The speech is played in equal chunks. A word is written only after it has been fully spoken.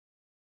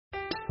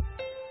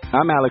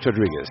I'm Alex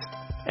Rodriguez.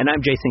 And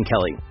I'm Jason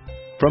Kelly.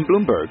 From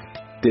Bloomberg,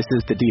 this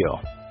is The Deal.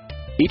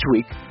 Each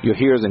week, you'll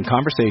hear us in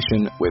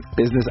conversation with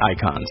business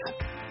icons.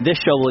 This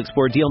show will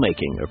explore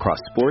deal-making across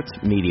sports,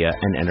 media,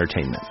 and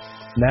entertainment.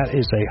 That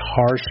is a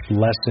harsh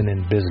lesson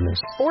in business.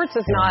 Sports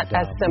is not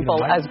as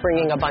simple as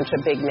bringing a bunch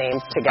of big names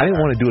together. I didn't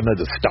want to do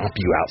another stomp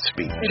you out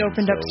speech. It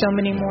opened up so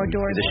many more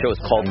doors. The show is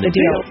called The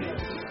Deal.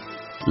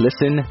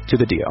 Listen to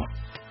The Deal.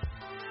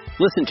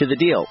 Listen to The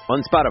Deal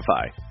on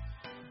Spotify.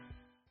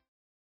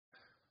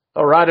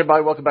 All right,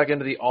 everybody, welcome back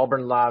into the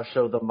Auburn Live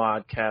Show, the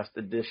Modcast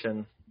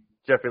edition.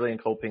 Jeffrey Lee and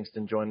Cole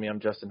Pinkston join me. I'm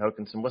Justin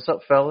Hokanson. What's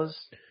up, fellas?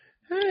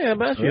 Hey, how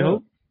about you,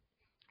 Hope?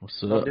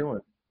 What's up? How you doing?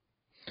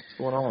 What's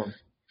going on?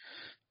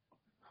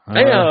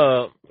 Hey,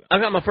 I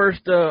got my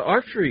first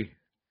archery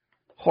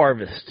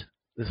harvest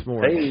this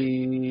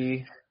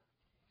morning.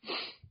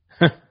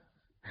 Hey.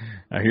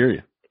 I hear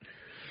you.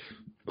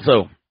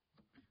 So,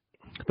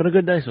 it's been a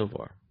good day so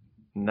far.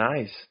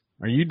 Nice.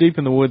 Are you deep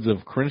in the woods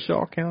of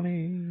Crenshaw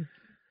County?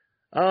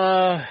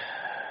 I'm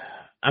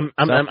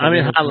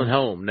in Highland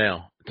Home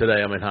now.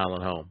 Today I'm in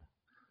Highland Home.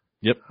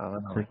 Yep,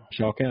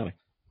 Crenshaw County.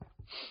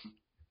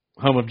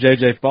 Home of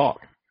J.J.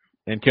 Falk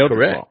and Kelder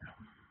Correct. Falk.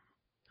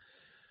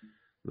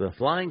 The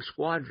Flying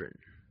Squadron.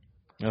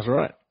 That's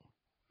right.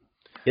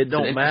 It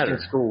don't matter.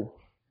 School.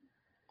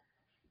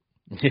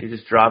 You're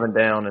just driving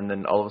down, and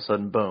then all of a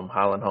sudden, boom,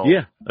 Highland Home.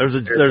 Yeah, there's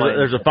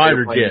a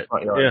fighter jet.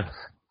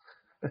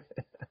 Yeah.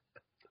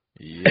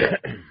 Yeah.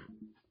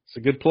 It's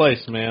a good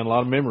place, man. A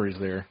lot of memories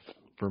there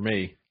for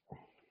me.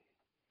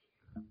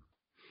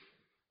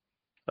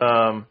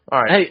 All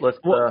right. Hey, let's.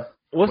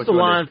 What's the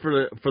line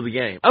for the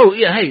game? Oh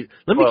yeah. Hey,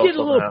 let me get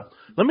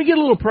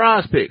a little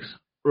prize picks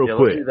real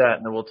quick. Let's do that,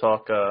 and then we'll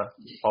talk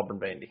Auburn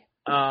Vandy.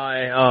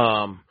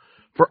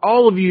 For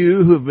all of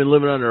you who have been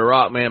living under a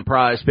rock, man,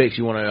 Prize Picks,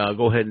 you want to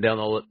go ahead and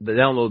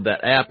download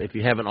that app if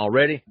you haven't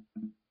already.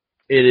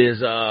 It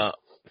is a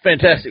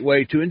fantastic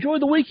way to enjoy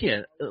the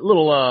weekend, a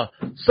little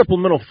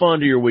supplemental fun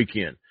to your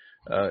weekend.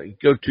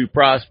 Go to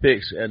Prize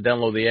Picks and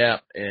download the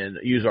app and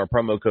use our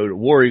promo code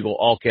War Eagle,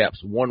 all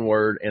caps, one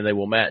word, and they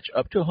will match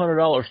up to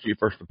 $100 to your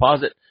first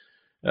deposit.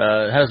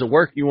 How does it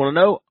work? You want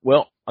to know?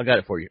 Well, I got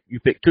it for you. You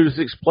pick 2 to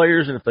 6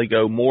 players, and if they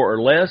go more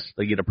or less,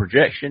 they get a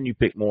projection. You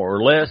pick more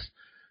or less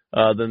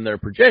than their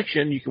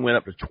projection, you can win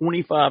up to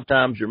 25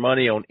 times your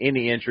money on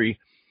any entry.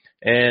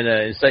 And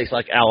in states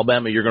like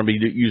Alabama, you're going to be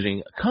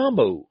using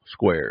combo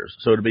squares.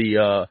 So it'll be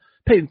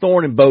Peyton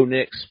Thorne and Bo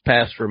Nix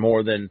pass for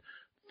more than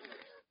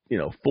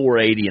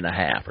 480 and a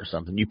half or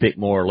something. You pick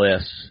more or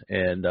less,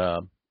 and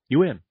you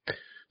win.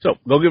 So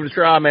go give it a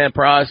try, man.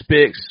 Prize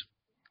Picks.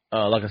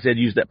 Like I said,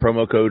 use that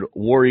promo code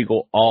War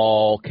Eagle,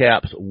 all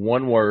caps,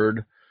 one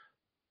word,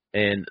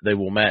 and they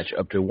will match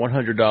up to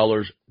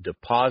 $100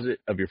 deposit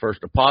of your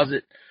first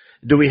deposit.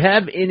 Do we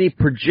have any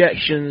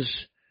projections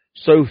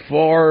so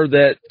far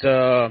that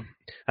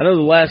I know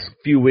the last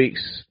few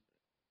weeks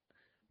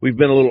we've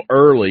been a little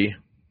early.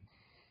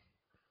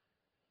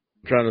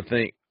 I'm trying to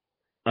think.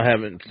 I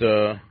haven't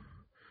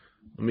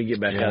let me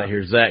get back out of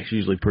here. Zach's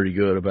usually pretty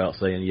good about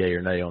saying yay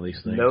or nay on these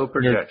things. No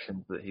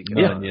projections that he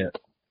can yet.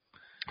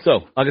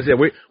 So, like I said,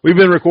 we've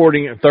been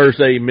recording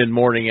Thursday,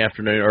 mid-morning,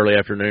 afternoon, early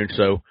afternoon,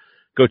 so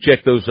go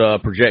check those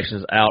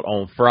projections out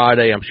on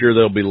Friday. I'm sure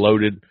they'll be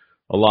loaded.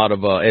 A lot of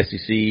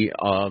SEC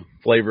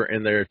flavor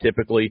in there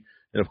typically.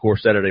 And, of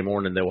course, Saturday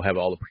morning they will have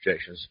all the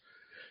projections.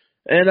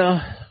 And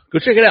go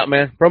check it out,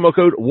 man. Promo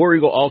code War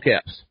Eagle, all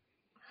caps.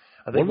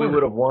 I think we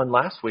would have won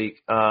last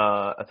week.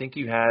 I think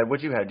you had –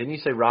 what'd you have? Didn't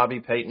you say Robbie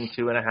Payton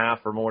 2.5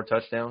 or more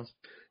touchdowns?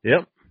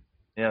 Yep.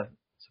 Yeah.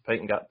 So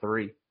Payton got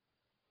 3.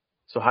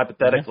 So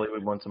hypothetically,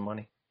 we'd won some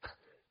money.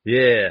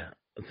 Yeah.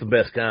 That's the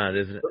best kind,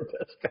 isn't it?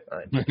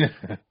 The best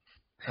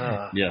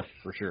kind. Yeah,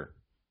 for sure.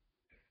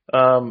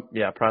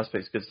 Prize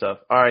Picks, good stuff.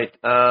 All right,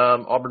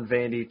 Auburn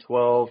Vandy,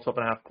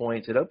 12.5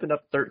 points. It opened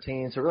up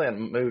 13, so it really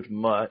hadn't moved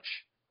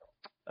much.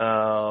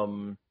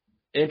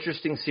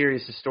 Interesting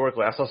series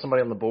historically. I saw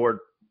somebody on the board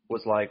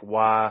was like,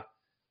 why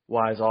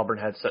has Auburn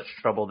had such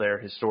trouble there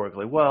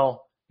historically?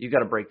 Well, you got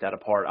to break that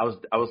apart. I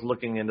was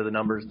looking into the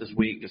numbers this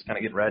week, just kind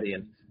of getting ready,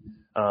 and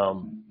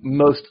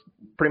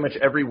pretty much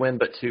every win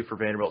but 2 for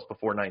Vanderbilt's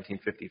before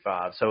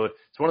 1955. So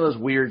it's one of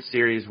those weird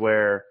series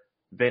where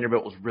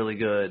Vanderbilt was really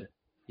good,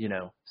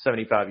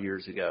 75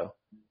 years ago,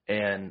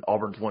 and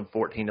Auburn's won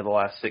 14 of the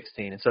last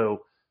 16. And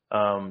so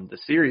the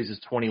series is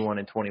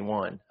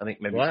 21-21. I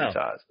think maybe 2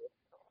 ties.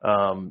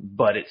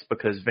 But it's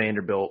because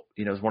Vanderbilt,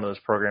 is one of those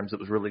programs that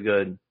was really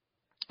good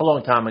a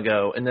long time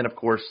ago. And then, of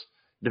course,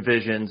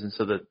 divisions. And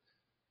so that,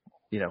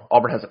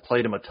 Auburn hasn't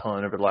played them a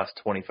ton over the last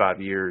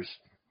 25 years.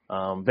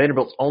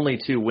 Vanderbilt's only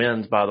 2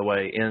 wins, by the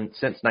way,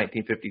 since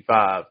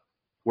 1955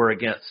 were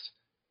against,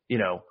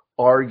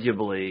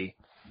 arguably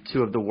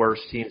 2 of the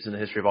worst teams in the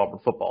history of Auburn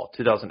football,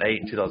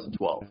 2008 and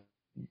 2012.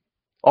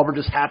 Auburn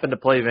just happened to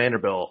play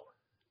Vanderbilt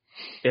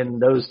in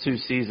those 2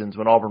 seasons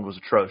when Auburn was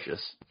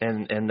atrocious,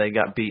 and they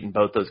got beaten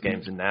both those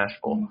games in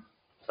Nashville.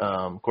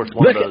 Of course,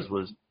 one of those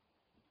was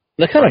 –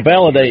 that kind of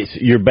validates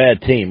your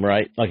bad team,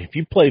 right? Like if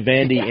you play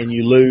Vandy and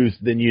you lose,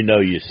 then you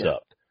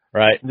sucked,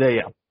 right?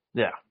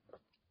 Yeah.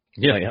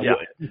 Yeah.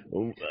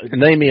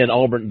 Name me an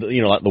Auburn,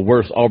 like the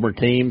worst Auburn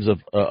teams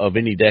of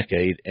any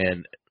decade,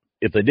 and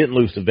if they didn't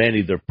lose to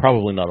Vandy, they're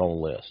probably not on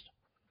the list.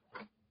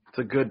 It's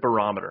a good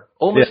barometer.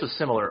 Ole Miss is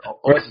similar.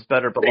 Ole Miss is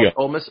better, but like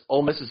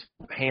Ole Miss's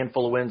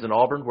handful of wins in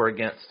Auburn were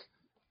against,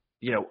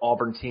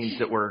 Auburn teams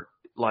that were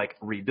like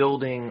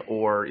rebuilding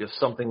or if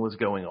something was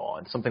going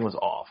on, something was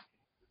off.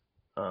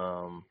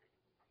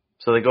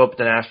 So they go up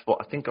to Nashville.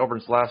 I think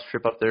Auburn's last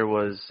trip up there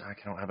was, I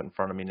don't have it in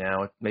front of me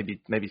now. Maybe.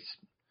 They went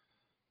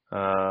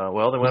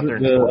up there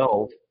in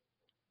 12.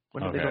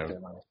 When did they go up there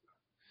last?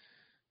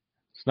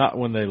 It's not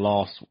when they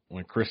lost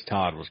when Chris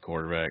Todd was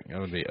quarterback. That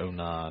would be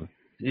 2009.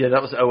 Yeah,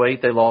 that was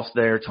 2008. They lost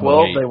there.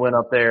 12, they went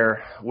up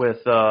there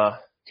with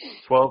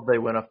 12. They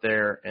went up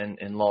there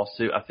and lost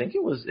to. I think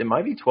it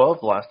might be 12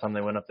 the last time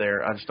they went up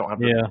there. I just don't have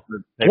the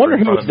I wonder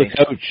who was the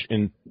coach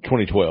in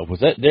 2012.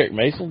 Was that Derek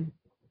Mason?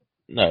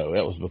 No,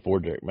 that was before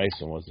Derek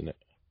Mason, wasn't it?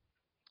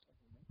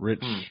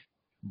 Rich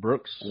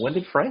Brooks. When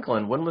was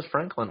Franklin? When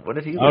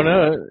did he? Oh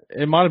no,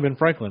 it might have been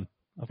Franklin.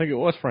 I think it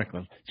was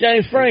Franklin.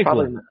 James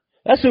Franklin.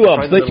 That's who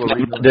I'm thinking of.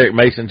 Not Derek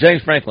Mason.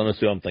 James Franklin is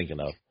who I'm thinking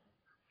of.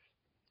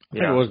 I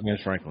think it was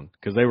James Franklin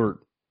because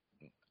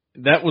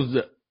that was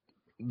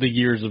the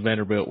years of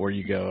Vanderbilt where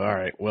you go, all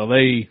right, well,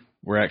 they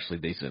were actually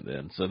decent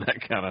then. So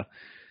that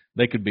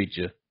they could beat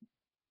you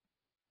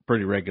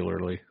pretty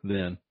regularly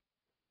then.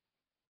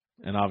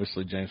 And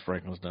obviously James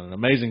Franklin's done an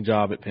amazing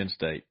job at Penn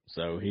State.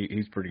 So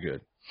he's pretty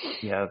good.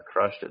 Yeah,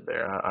 crushed it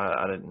there.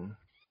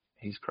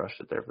 He's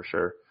crushed it there for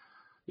sure.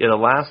 Yeah, the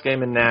last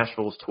game in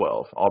Nashville was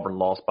 12. Auburn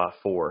lost by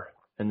 4.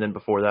 And then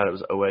before that it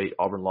was 2008.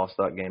 Auburn lost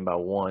that game by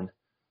 1.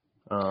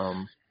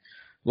 A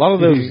lot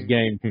of those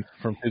games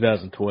from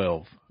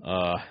 2012,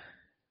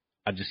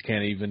 I just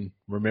can't even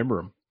remember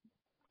them.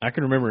 I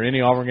can remember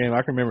any Auburn game.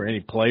 I can remember any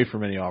play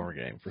from any Auburn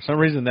game. For some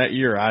reason that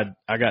year,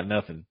 I got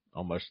nothing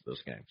on most of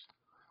those games.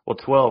 Well,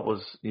 12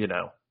 was,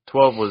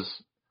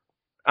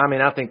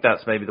 I think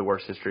that's maybe the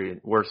worst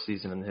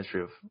season in the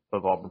history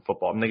of Auburn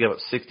football. I mean, they gave up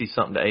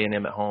 60-something to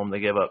A&M at home. They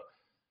gave up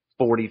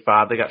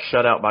 45. They got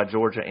shut out by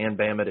Georgia and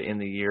Bama to end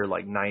the year,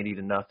 like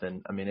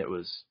 90-0. I mean, it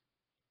was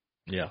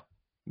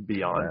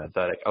beyond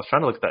pathetic. I was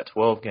trying to look at that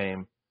 12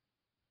 game.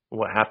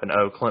 What happened?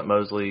 Clint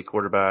Mosley,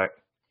 quarterback.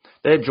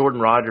 They had Jordan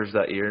Rogers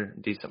that year,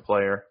 decent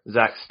player.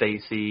 Zach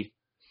Stacy,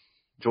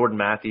 Jordan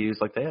Matthews.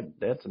 Like they had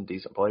some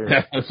decent players.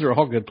 Yeah, those are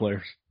all good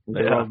players.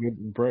 They're all good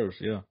in pros.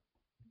 Yeah.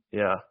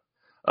 Yeah.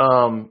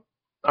 All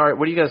right.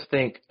 What do you guys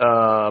think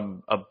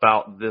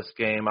about this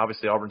game?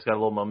 Obviously, Auburn's got a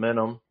little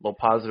momentum, a little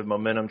positive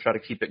momentum. Try to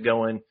keep it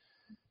going.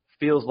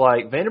 Feels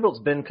like Vanderbilt's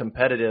been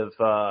competitive.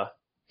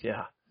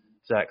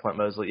 Zach Clint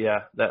Mosley.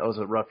 Yeah, that was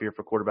a rough year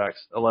for quarterbacks.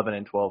 11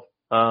 and 12.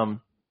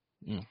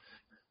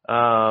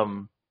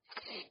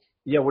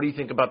 What do you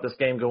think about this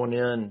game going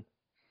in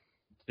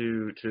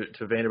to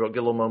Vanderbilt? Get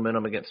a little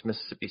momentum against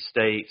Mississippi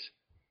State.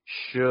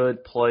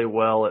 Should play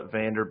well at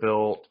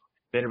Vanderbilt.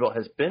 Vanderbilt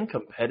has been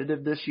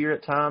competitive this year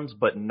at times,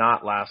 but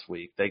not last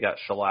week. They got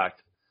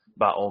shellacked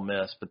by Ole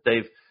Miss, but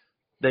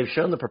they've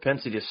shown the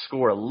propensity to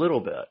score a little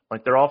bit.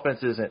 Like their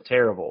offense isn't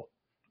terrible.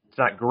 It's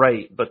not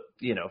great, but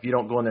if you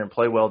don't go in there and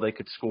play well, they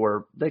could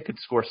score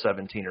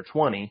 17 or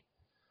 20.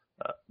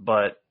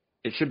 But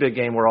it should be a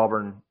game where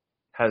Auburn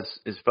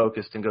is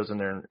focused and goes in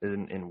there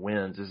and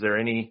wins. Is there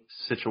any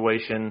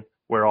situation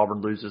where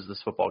Auburn loses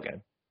this football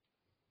game?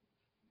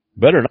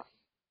 Better not.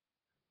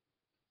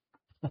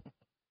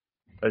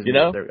 There we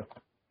go.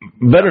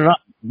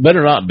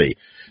 Better not be.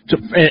 So,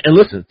 and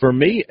listen, for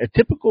me, a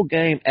typical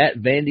game at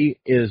Vandy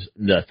is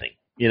nothing.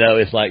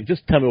 It's like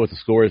just tell me what the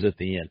score is at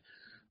the end.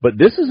 But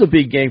this is a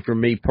big game for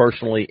me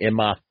personally in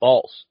my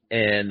thoughts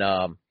and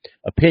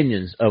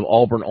opinions of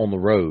Auburn on the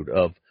road,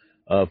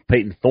 of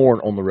Peyton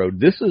Thorne on the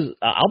road.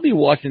 I'll be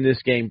watching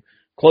this game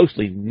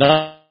closely,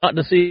 not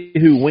to see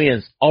who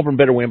wins. Auburn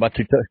better win by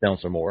 2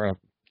 touchdowns or more. I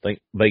think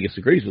Vegas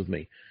agrees with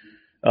me.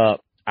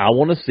 I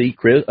want to see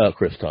Chris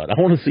Todd. I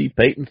want to see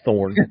Peyton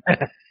Thorne.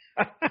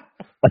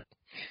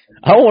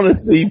 I want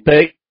to see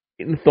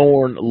Peyton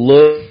Thorne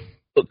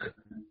look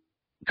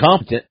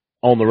competent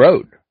on the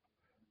road.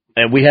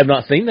 And we have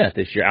not seen that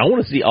this year. I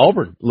want to see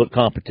Auburn look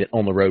competent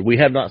on the road. We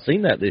have not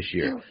seen that this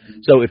year.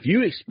 So if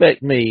you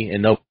expect me,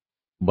 and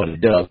nobody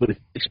does, but if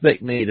you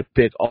expect me to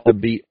pick Auburn to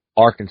beat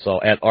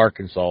Arkansas at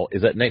Arkansas,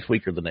 is that next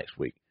week or the next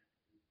week?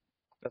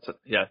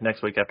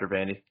 Next week after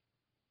Vandy.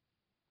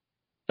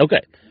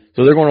 Okay.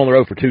 So they're going on the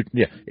road for 2.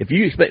 Yeah. If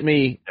you expect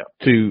me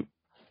to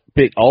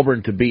pick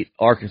Auburn to beat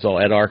Arkansas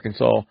at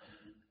Arkansas,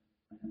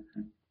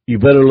 you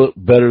better look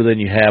better than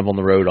you have on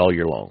the road all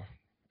year long.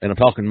 And I'm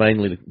talking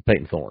mainly to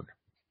Peyton Thorne.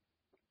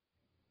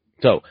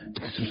 So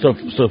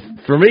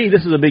for me,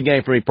 this is a big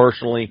game for me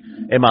personally,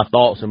 and my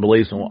thoughts and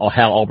beliefs on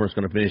how Auburn's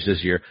going to finish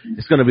this year.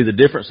 It's going to be the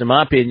difference, in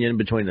my opinion,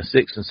 between a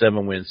 6 and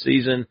 7 win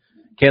season.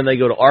 Can they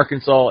go to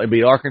Arkansas and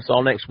beat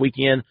Arkansas next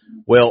weekend?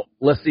 Well,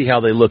 let's see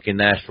how they look in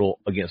Nashville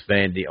against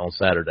Vandy on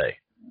Saturday.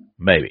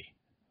 Maybe.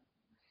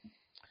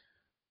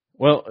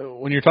 Well,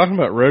 when you're talking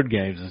about road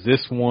games, is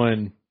this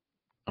one,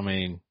 I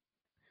mean,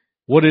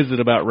 what is it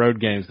about road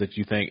games that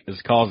you think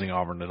is causing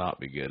Auburn to not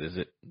be good? Is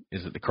it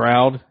the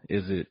crowd?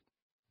 Is it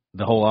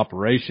the whole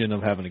operation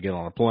of having to get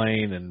on a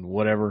plane and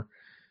whatever?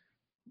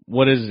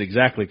 What is it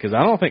exactly? Because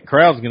I don't think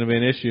crowd's going to be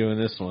an issue in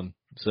this one.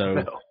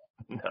 So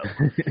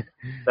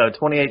no,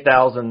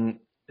 28,000.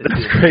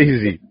 That's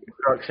crazy.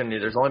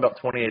 There's only about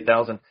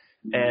 28,000,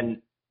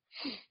 and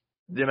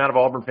the amount of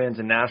Auburn fans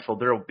in Nashville,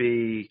 there will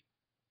be,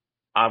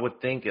 I would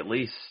think, at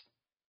least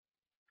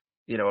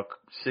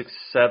 6,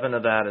 7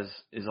 of that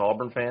is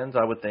Auburn fans.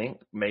 I would think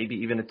maybe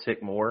even a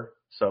tick more.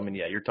 So I mean,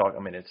 yeah, you're talking.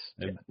 I mean, it's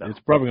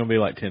probably going to be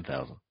like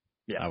 10,000.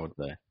 Yeah, I would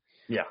say.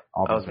 Yeah,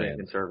 Auburn I was being fans.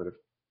 conservative.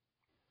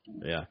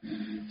 Yeah.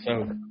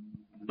 So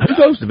who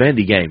goes to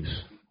Vandy games?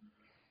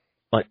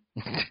 Like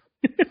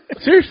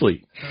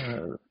seriously,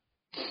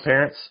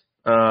 parents.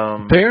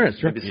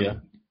 Parents, right? Maybe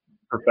some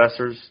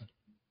professors.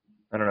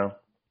 I don't know.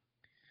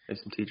 Maybe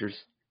some teachers.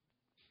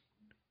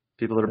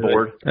 People that are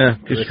bored.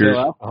 Just sell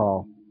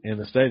alcohol in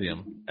the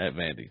stadium at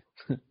Vandy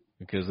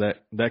because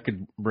that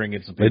could bring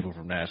in some people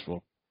from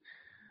Nashville.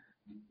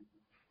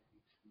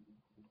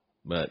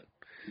 But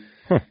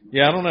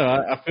yeah, I don't know.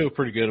 I feel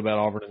pretty good about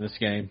Auburn in this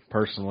game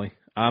personally.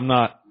 I'm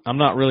not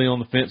really on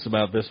the fence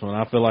about this one.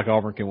 I feel like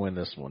Auburn can win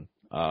this one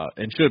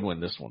and should win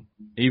this one.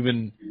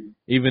 Even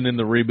in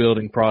the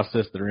rebuilding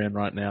process they're in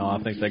right now,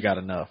 I think they got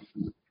enough.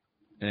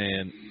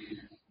 And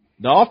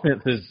the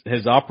offense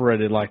has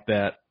operated like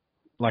that,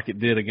 like it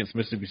did against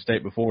Mississippi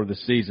State before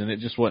this season. It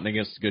just wasn't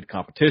against good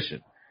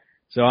competition.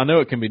 So I know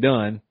it can be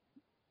done.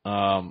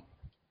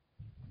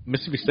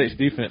 Mississippi State's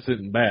defense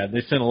isn't bad.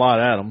 They sent a lot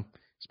at them,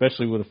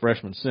 especially with a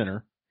freshman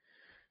center.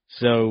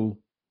 So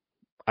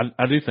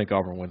I do think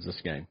Auburn wins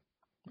this game.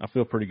 I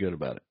feel pretty good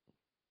about it.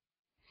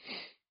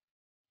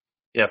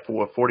 Yeah,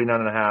 for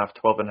 49.5,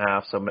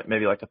 12.5, so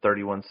maybe like a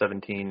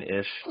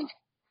 31-17-ish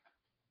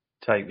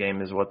type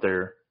game is what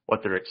they're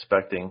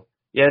expecting.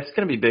 Yeah, it's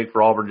going to be big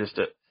for Auburn.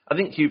 I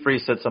think Hugh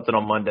Freeze said something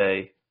on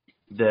Monday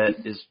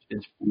that is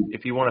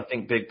if you want to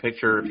think big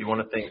picture, if you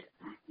want to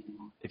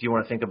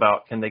think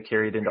about can they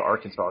carry it into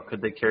Arkansas,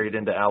 could they carry it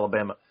into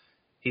Alabama?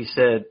 He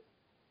said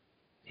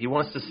he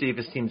wants to see if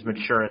his team's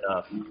mature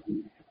enough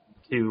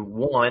to,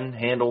 1,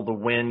 handle the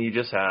win you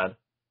just had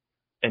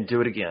and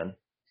do it again,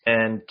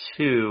 and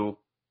 2,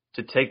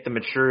 to take the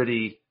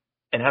maturity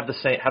and have the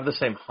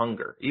same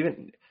hunger.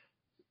 Even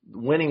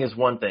winning is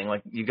one thing.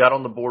 Like, you got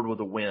on the board with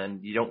a win.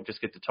 You don't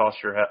just get to toss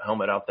your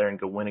helmet out there and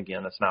go win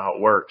again. That's not how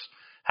it works.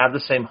 Have the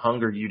same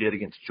hunger you did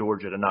against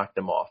Georgia to knock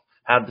them off.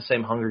 Have the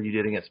same hunger you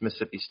did against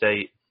Mississippi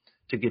State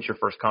to get your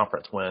first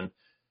conference win.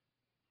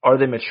 Are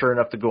they mature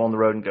enough to go on the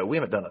road and go, we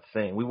haven't done a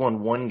thing. We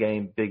won one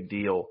game, big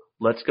deal.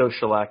 Let's go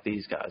shellac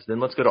these guys. Then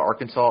let's go to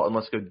Arkansas and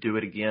let's go do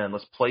it again.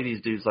 Let's play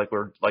these dudes like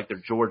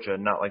they're Georgia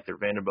and not like they're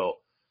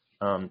Vanderbilt.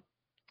 I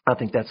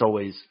think that's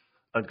always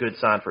a good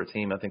sign for a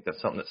team. I think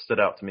that's something that stood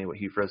out to me, what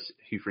Hugh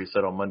Freeze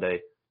said on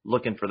Monday,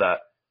 looking for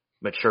that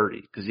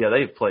maturity. Because, yeah,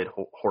 they've played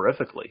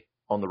horrifically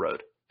on the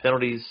road.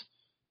 Penalties,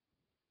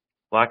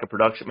 lack of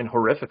production,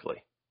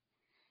 horrifically.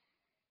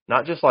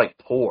 Not just like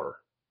poor.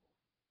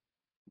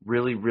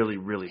 Really, really,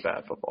 really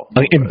bad football.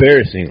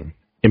 Embarrassingly.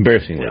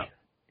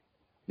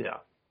 Yeah.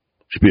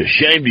 Should be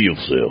ashamed of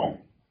yourself.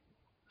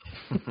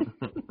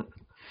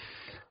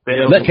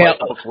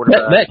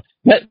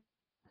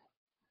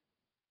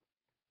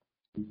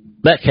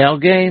 That Cal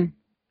game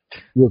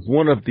was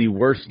one of the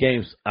worst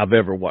games I've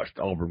ever watched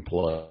Auburn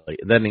play.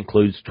 That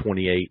includes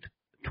 2008,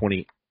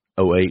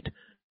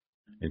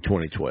 and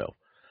 2012.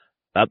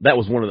 That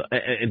was one of the,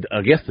 and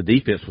I guess the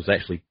defense was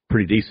actually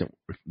pretty decent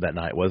that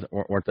night,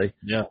 weren't they?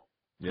 Yeah.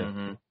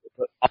 Mm-hmm.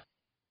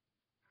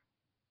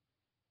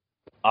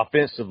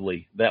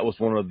 Offensively, that was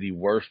one of the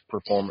worst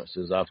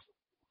performances that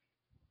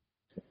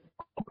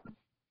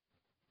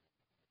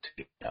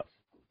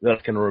I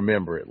can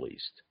remember, at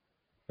least.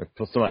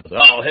 Somebody says,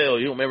 oh, hell,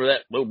 you don't remember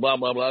that? Blah, blah,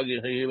 blah, blah.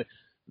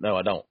 No,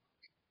 I don't.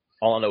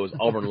 All I know is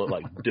Auburn looked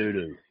like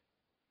doo-doo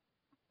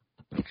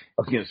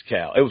against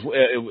Cal. It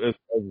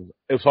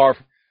was hard.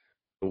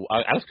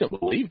 I just couldn't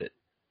believe it.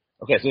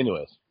 Okay, so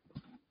anyways.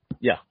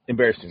 Yeah,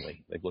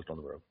 embarrassingly, they've looked on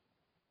the road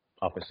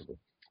offensively.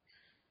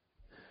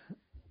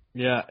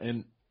 Yeah,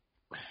 and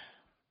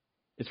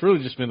it's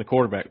really just been the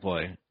quarterback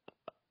play.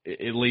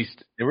 At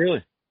least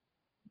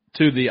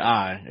to the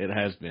eye, it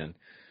has been.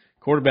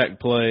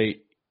 Quarterback play,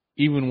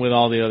 even with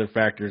all the other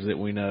factors that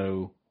we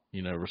know,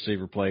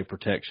 receiver play,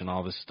 protection,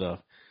 all this stuff,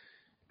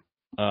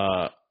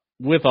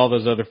 with all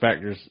those other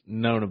factors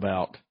known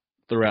about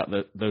throughout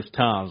those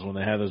times when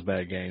they have those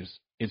bad games,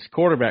 it's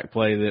quarterback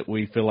play that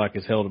we feel like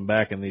has held them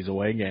back in these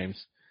away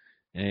games.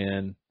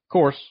 And, of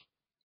course,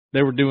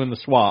 they were doing the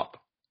swap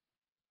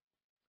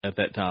at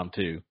that time,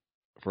 too,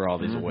 for all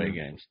these away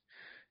games.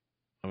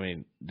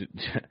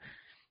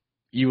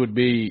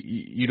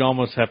 You'd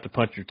almost have to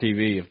punch your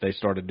TV if they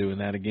started doing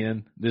that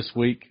again this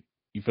week.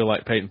 You feel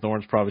like Peyton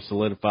Thorne's probably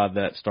solidified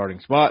that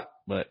starting spot,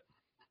 but,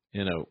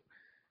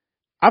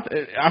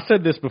 I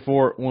said this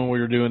before when we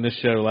were doing this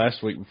show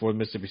last week before the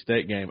Mississippi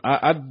State game.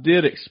 I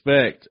did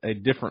expect a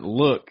different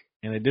look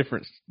and a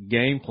different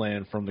game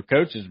plan from the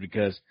coaches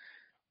because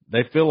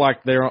They feel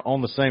like they're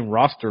on the same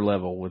roster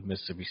level with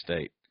Mississippi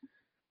State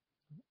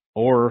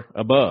or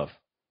above.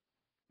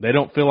 They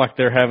don't feel like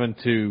they're having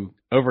to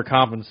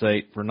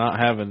overcompensate for not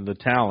having the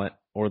talent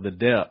or the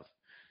depth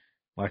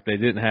like they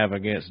didn't have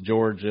against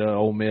Georgia,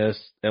 Ole Miss,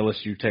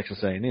 LSU,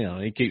 Texas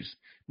A&M. He keeps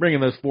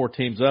bringing those 4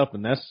 teams up,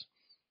 and that's,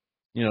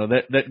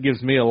 that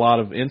gives me a lot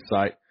of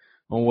insight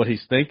on what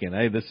he's thinking.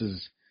 Hey, this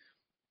is,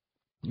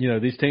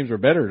 these teams are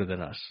better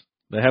than us.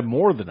 They have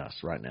more than us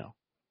right now.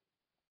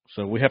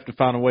 So we have to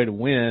find a way to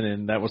win,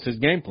 and that was his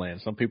game plan.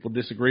 Some people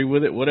disagree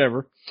with it,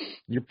 whatever.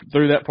 You're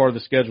through that part of the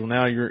schedule.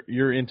 Now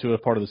you're into a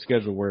part of the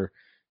schedule where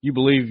you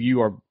believe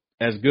you are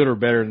as good or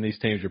better than these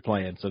teams you're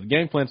playing. So the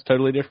game plan's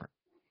totally different.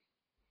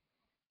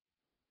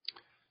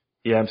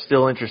 Yeah, I'm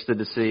still interested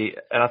to see,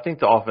 and I think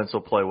the offense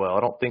will play well. I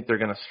don't think they're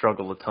going to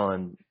struggle a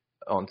ton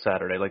on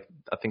Saturday.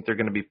 I think they're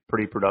going to be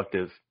pretty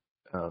productive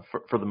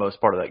for the most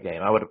part of that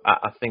game.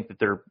 I think that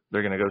they're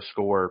going to go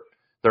score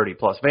 30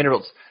 plus.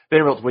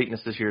 Vanderbilt's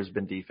weakness this year has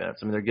been defense.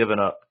 I mean, they're giving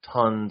up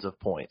tons of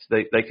points.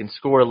 They can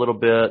score a little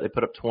bit. They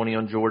put up 20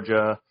 on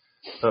Georgia,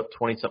 put up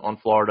 20-something on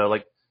Florida,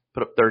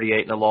 put up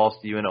 38 in a loss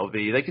to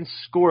UNLV. They can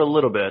score a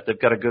little bit. They've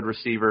got a good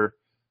receiver,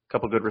 a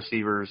couple good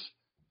receivers,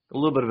 a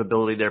little bit of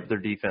ability there, but their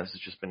defense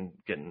has just been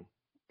getting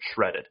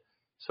shredded.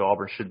 So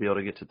Auburn should be able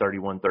to get to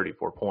 31,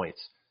 34 points.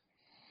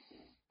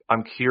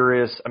 I'm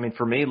curious. I mean,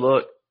 for me,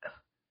 look,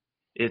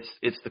 it's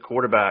the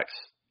quarterbacks.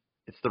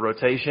 It's the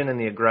rotation and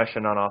the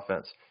aggression on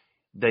offense.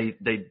 They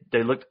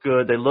looked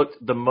good. They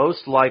looked the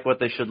most like what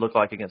they should look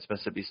like against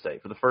Mississippi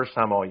State for the first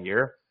time all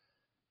year.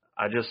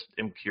 I just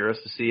am curious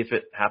to see if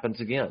it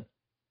happens again.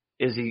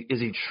 Is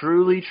he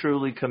truly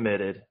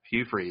committed,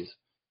 Hugh Freeze,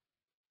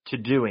 to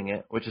doing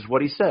it, which is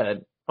what he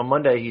said. On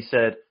Monday he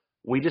said,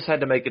 we just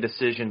had to make a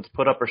decision to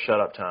put up or shut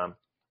up time.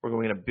 Are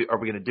we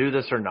going to do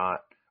this or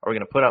not? Are we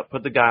going to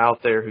put the guy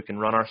out there who can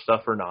run our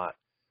stuff or not?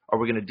 Are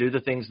we going to do the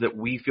things that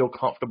we feel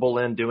comfortable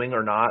in doing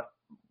or not,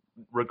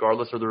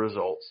 regardless of the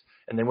results?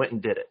 And they went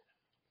and did it.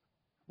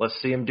 Let's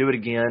see them do it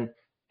again.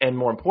 And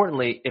more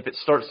importantly, if it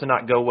starts to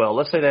not go well,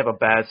 let's say they have a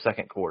bad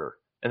second quarter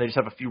and they just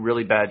have a few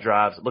really bad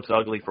drives, it looks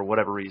ugly for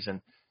whatever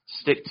reason,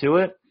 stick to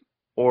it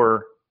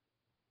or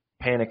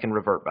panic and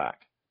revert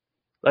back.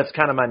 That's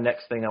kind of my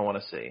next thing I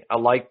want to see. I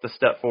like the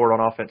step forward on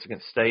offense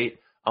against State.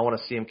 I want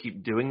to see them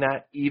keep doing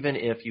that, even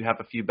if you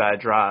have a few bad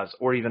drives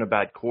or even a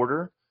bad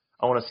quarter.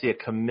 I want to see a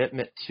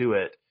commitment to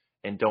it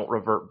and don't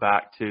revert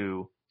back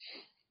to,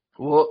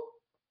 well,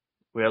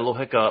 we had a little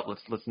hiccup.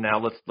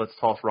 Let's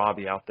toss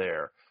Robbie out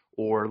there,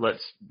 or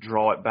let's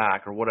draw it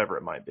back, or whatever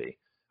it might be.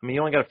 I mean,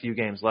 you only got a few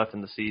games left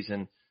in the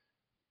season.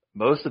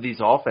 Most of these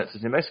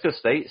offenses, New Mexico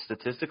State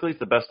statistically is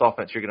the best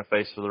offense you're going to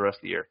face for the rest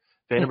of the year.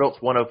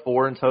 Vanderbilt's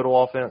 104 in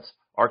total offense.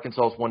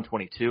 Arkansas's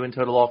 122 in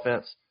total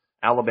offense.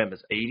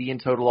 Alabama's 80 in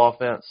total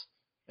offense,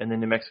 and then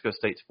New Mexico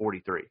State's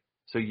 43.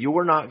 So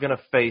you're not going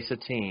to face a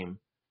team.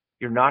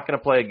 You're not going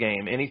to play a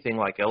game, anything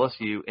like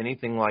LSU,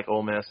 anything like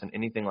Ole Miss, and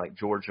anything like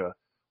Georgia,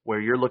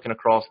 where you're looking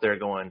across there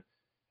going,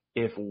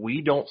 if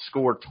we don't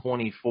score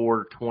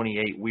 24,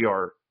 28, we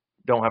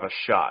don't have a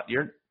shot.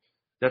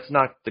 That's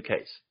not the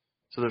case.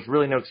 So there's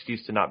really no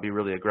excuse to not be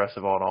really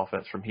aggressive on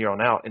offense from here on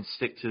out and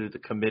stick to the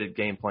committed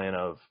game plan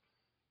of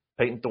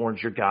Peyton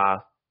Thorne's your guy,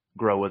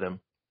 grow with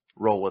him,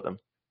 roll with him,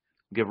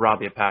 give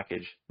Robbie a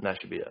package, and that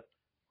should be it.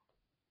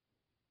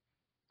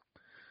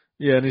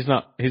 Yeah, and he's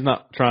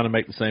not trying to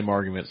make the same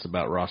arguments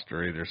about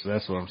roster either. So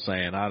that's what I'm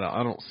saying.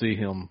 I don't see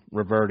him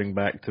reverting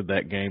back to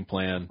that game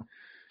plan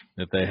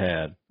that they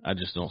had. I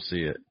just don't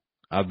see it.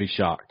 I'd be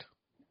shocked.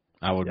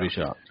 I would be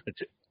shocked.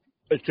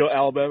 Until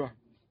Alabama.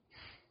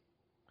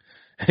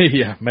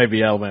 Yeah,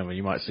 maybe Alabama.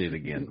 You might see it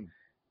again.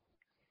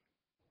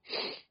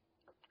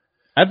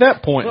 At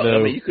that point,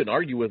 though, I mean, you couldn't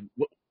argue with.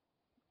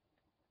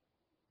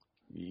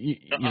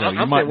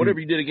 I'm saying whatever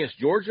you did against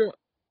Georgia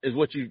is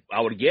what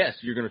I would guess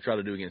you're going to try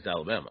to do against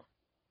Alabama.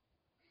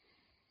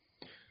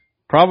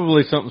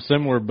 Probably something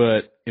similar,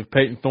 but if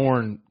Peyton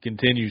Thorne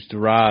continues to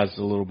rise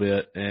a little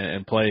bit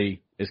and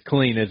play as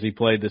clean as he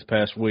played this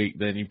past week,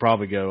 then you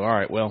probably go, all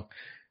right, well,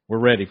 we're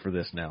ready for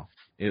this now.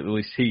 At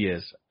least he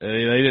is. They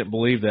didn't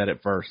believe that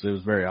at first. It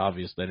was very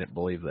obvious they didn't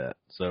believe that.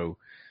 So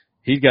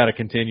he's got to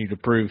continue to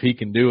prove he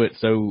can do it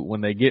so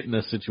when they get in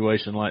a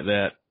situation like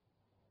that,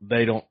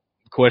 they don't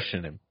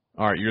question him.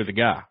 All right, you're the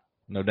guy,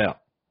 no doubt.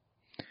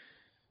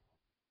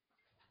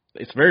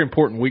 It's a very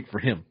important week for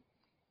him.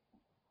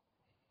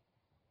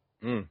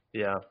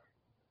 Yeah.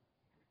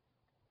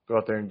 Go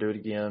out there and do it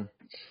again.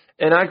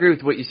 And I agree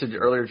with what you said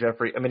earlier,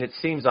 Jeffrey. I mean, it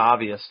seems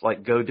obvious,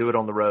 like go do it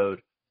on the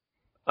road.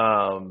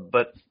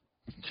 But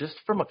just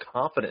from a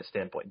confidence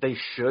standpoint, they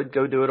should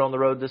go do it on the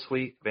road this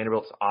week.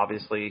 Vanderbilt's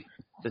obviously,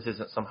 this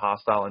isn't some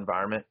hostile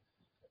environment.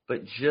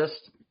 But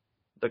just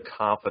the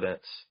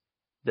confidence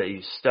that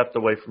you stepped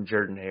away from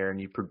Jordan-Hare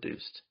and you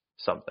produced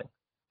something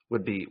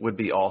would be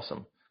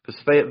awesome.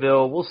 Because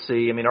Fayetteville, we'll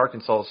see. I mean,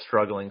 Arkansas is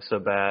struggling so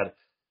bad.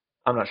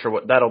 I'm not sure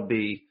what that'll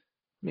be.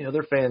 You know,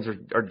 their fans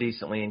are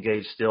decently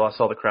engaged still. I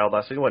saw the crowd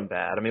last week. It wasn't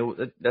bad. I mean,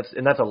 that's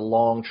a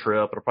long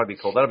trip. It'll probably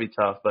be cold. That'll be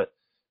tough, but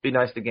it'd be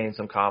nice to gain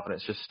some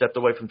confidence. Just stepped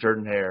away from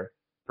Jordan-Hare,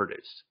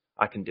 produced.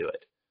 I can do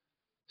it.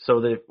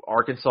 So that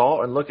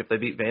Arkansas, and look, if they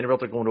beat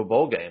Vanderbilt, they're going to a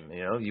bowl game.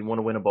 You know, you want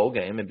to win a bowl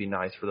game, it'd be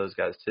nice for those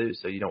guys too.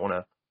 So you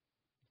want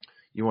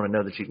to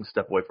know that you can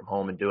step away from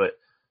home and do it.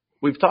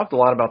 We've talked a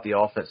lot about the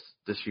offense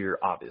this year,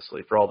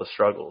 obviously, for all the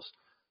struggles.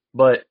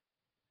 But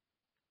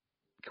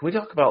can we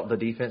talk about the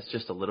defense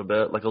just a little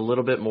bit, like a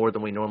little bit more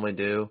than we normally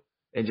do,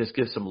 and just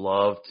give some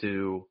love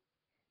to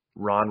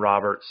Ron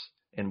Roberts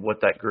and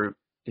what that group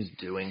is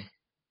doing?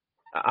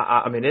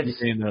 I mean,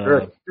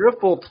 they're a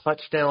full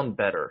touchdown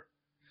better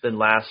than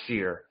last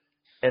year,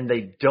 and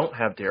they don't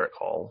have Derek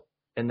Hall,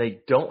 and they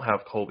don't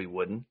have Colby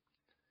Wooden.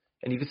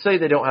 And you could say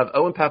they don't have –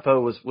 Owen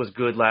Papo was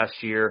good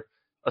last year.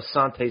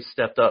 Asante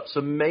stepped up.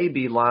 So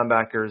maybe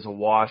linebacker is a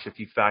wash if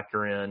you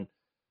factor in,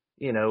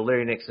 you know,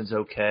 Larry Nixon's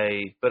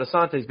okay. But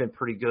Asante's been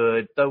pretty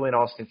good. Throw in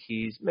Austin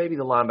Keys. Maybe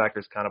the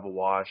linebacker's kind of a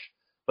wash.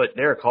 But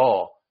Derek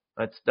Hall,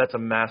 that's a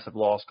massive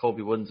loss.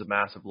 Colby Wooden's a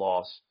massive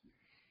loss.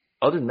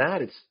 Other than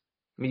that,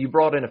 you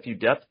brought in a few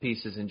depth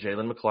pieces in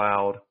Jalen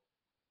McLeod,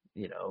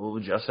 you know,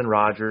 Justin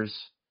Rogers,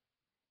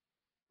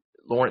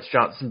 Lawrence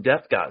Johnson,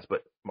 depth guys.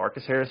 But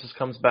Marcus Harris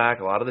comes back.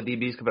 A lot of the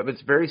DBs come back. But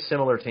it's a very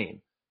similar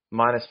team,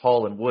 minus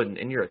Hall and Wooden,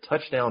 and you're a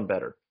touchdown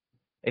better.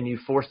 And you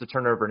forced the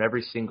turnover in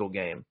every single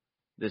game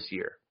this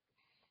year.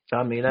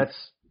 I mean, that's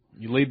 –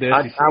 you lead the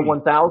SEC. I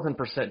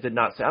 1,000% did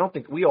not say – I don't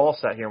think – we all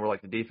sat here and were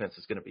like, the defense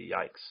is going to be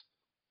yikes.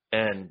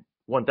 And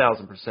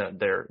 1,000%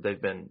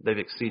 they've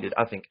exceeded,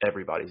 I think,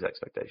 everybody's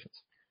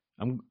expectations.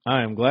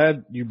 I am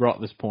glad you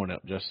brought this point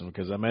up, Justin,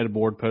 because I made a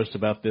board post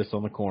about this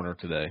on the corner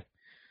today.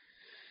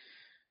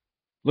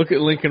 Look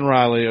at Lincoln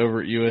Riley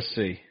over at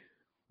USC.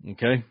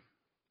 Okay?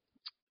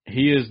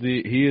 He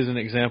is an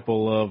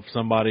example of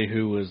somebody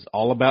who was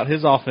all about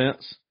his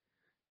offense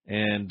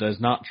and does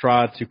not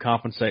try to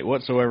compensate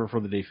whatsoever for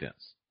the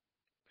defense.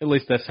 At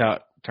least that's how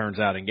it turns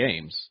out in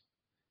games.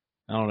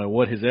 I don't know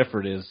what his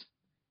effort is,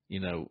 you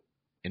know,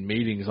 in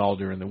meetings all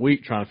during the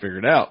week trying to figure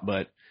it out,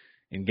 but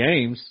in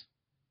games,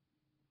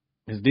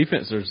 his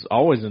defense is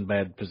always in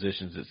bad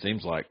positions, it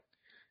seems like.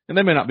 And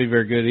they may not be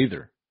very good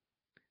either.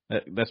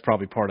 That's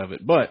probably part of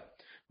it. But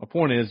my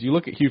point is, you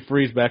look at Hugh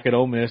Freeze back at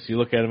Ole Miss, you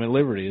look at him at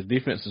Liberty, his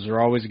defenses are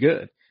always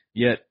good.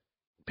 Yet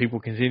people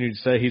continue to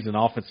say he's an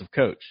offensive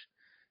coach.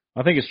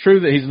 I think it's true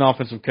that he's an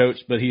offensive coach,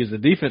 but he is a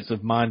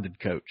defensive-minded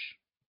coach,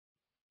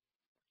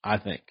 I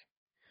think.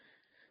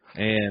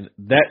 And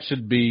that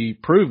should be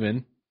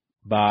proven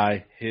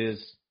by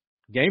his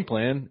game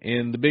plan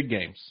in the big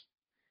games.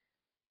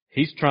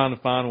 He's trying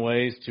to find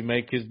ways to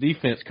make his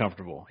defense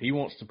comfortable. He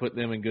wants to put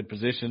them in good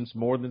positions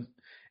more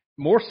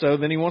so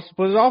than he wants to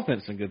put his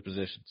offense in good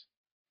positions.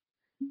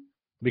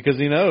 Because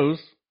he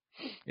knows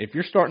if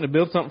you're starting to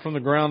build something from the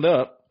ground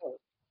up,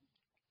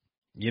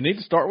 you need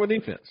to start with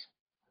defense.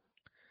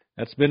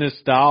 That's been his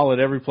style at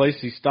every place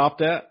he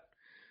stopped at.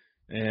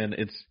 And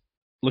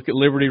look at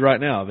Liberty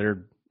right now.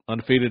 They're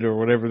undefeated or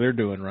whatever they're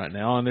doing right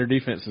now, and their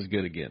defense is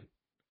good again.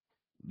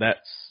 That's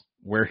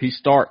where he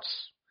starts.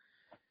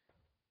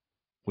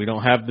 We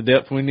don't have the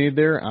depth we need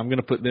there. I'm going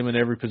to put them in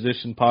every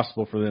position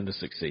possible for them to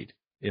succeed,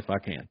 if I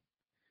can.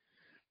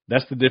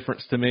 That's the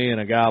difference to me and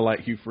a guy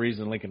like Hugh Freeze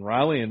and Lincoln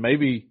Riley. And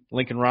maybe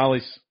Lincoln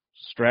Riley's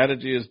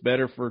strategy is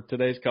better for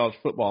today's college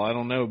football. I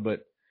don't know,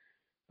 but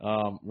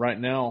right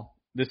now,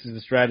 this is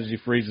the strategy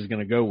Freeze is going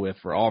to go with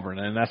for Auburn,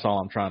 and that's all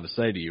I'm trying to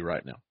say to you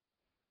right now.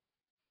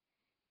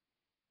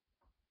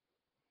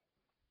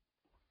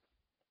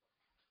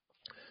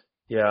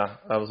 Yeah,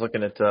 I was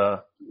looking at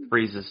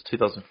Freeze's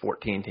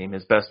 2014 team,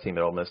 his best team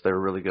at Ole Miss. They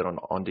were really good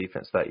on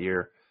defense that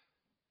year.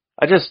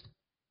 I just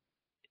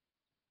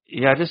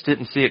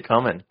didn't see it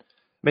coming. I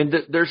mean,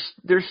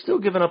 they're still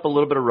giving up a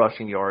little bit of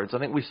rushing yards. I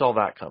think we saw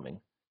that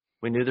coming.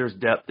 We knew there's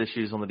depth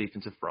issues on the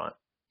defensive front.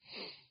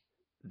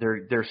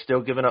 They're still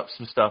giving up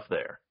some stuff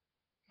there,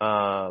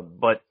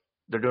 but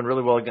they're doing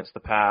really well against the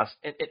pass.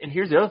 And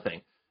here's the other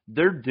thing: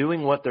 they're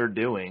doing what they're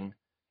doing,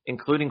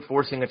 including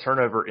forcing a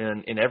turnover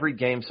in every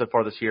game so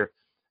far this year.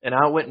 And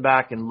I went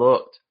back and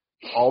looked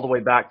all the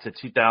way back to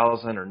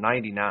 2000 or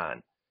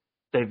 99.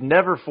 They've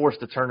never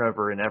forced a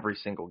turnover in every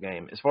single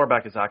game, as far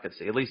back as I could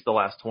see, at least the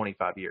last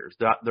 25 years.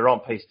 They're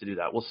on pace to do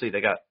that. We'll see.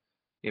 They got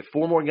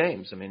 4 more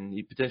games. I mean,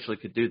 you potentially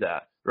could do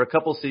that. There are a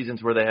couple of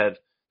seasons where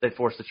they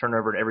forced a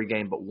turnover in every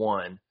game but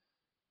one.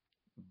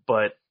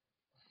 But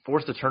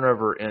forced a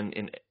turnover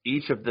in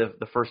each of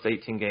the first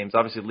 18 games,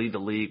 obviously lead the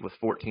league with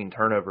 14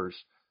 turnovers.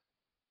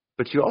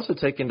 But you also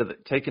take into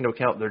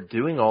account they're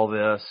doing all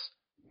this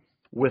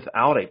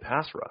without a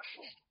pass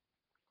rush.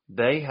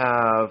 They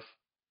are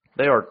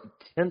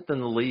 10th in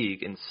the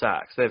league in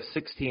sacks. They have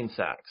 16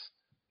 sacks.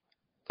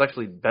 It's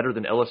actually better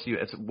than LSU.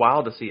 It's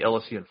wild to see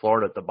LSU and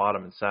Florida at the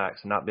bottom in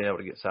sacks and not being able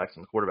to get sacks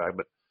on the quarterback.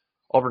 But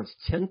Auburn's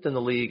 10th in the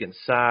league in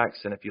sacks,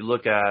 and if you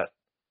look at,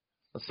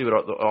 let's see what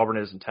Auburn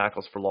is in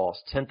tackles for loss,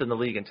 10th in the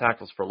league in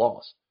tackles for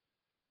loss.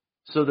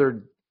 So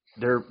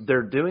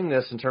they're doing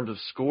this in terms of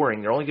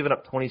scoring. They're only giving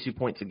up 22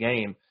 points a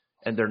game,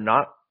 and they're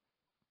not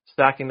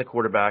stacking the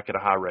quarterback at a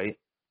high rate.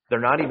 They're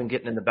not even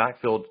getting in the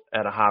backfield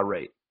at a high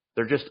rate.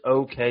 They're just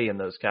okay in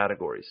those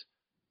categories.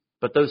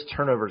 But those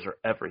turnovers are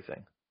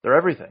everything. They're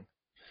everything.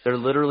 They're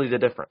literally the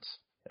difference,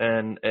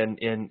 and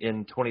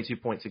in 22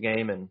 points a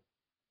game and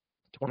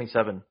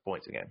 27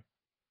 points a game.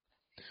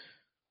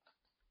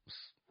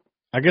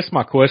 I guess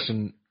my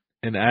question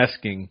in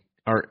asking,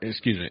 or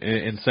excuse me,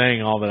 in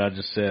saying all that I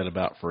just said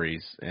about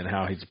Freeze and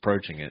how he's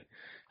approaching it,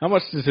 how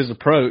much does his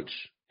approach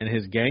and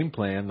his game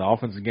plan, the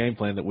offensive game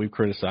plan that we've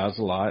criticized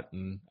a lot,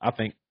 and I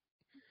think,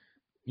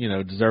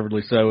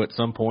 deservedly so at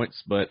some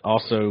points, but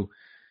also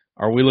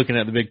are we looking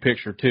at the big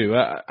picture too?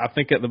 I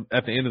think at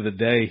the end of the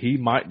day, he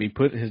might be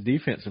putting his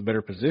defense in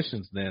better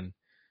positions than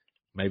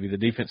maybe the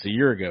defense a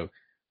year ago.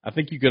 I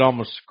think you could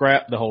almost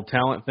scrap the whole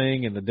talent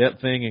thing and the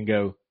depth thing and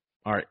go,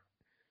 all right,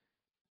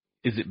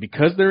 is it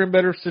because they're in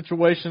better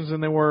situations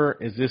than they were?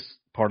 Is this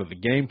part of the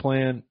game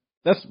plan?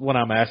 That's what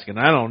I'm asking.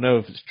 I don't know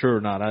if it's true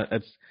or not.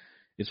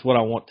 It's what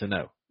I want to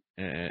know,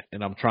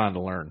 and I'm trying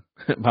to learn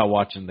by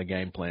watching the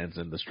game plans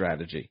and the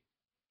strategy.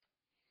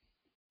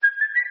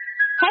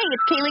 Hey,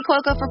 it's Kaylee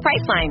Cuoco for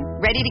Priceline.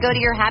 Ready to go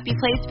to your happy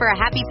place for a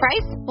happy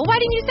price? Well, why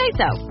didn't you say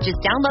so? Just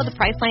download the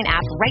Priceline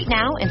app right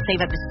now and save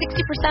up to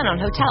 60% on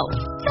hotels.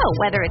 So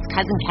whether it's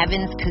Cousin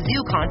Kevin's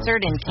Kazoo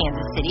Concert in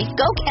Kansas City,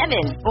 go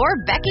Kevin, or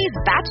Becky's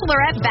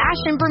Bachelorette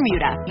Bash in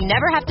Bermuda, you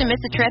never have to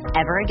miss a trip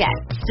ever again.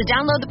 So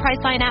download the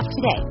Priceline app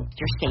today.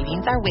 Your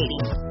savings are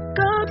waiting.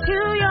 Go to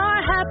your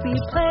happy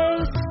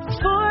place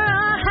for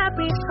a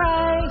happy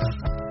price.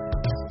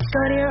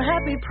 Go to your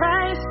happy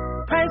price,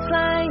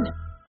 Priceline.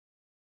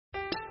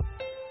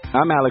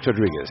 I'm Alex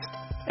Rodriguez.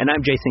 And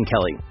I'm Jason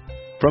Kelly.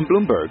 From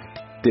Bloomberg,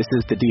 this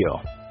is The Deal.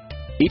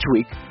 Each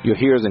week, you'll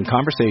hear us in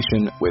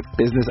conversation with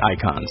business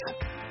icons.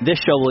 This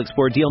show will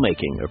explore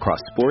deal-making across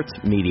sports,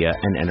 media,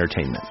 and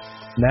entertainment.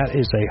 That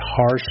is a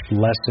harsh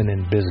lesson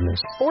in business.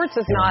 Sports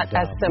is not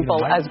as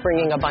simple as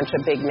bringing a bunch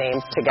of big names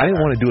together. I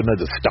didn't want to do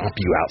another stomp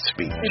you out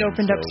speech. It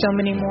opened up so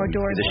many more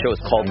doors. The show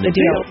is called The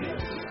Deal.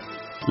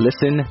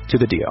 Listen to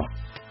The Deal.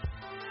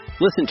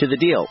 Listen to The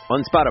Deal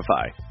on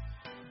Spotify.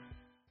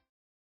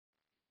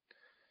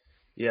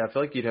 Yeah, I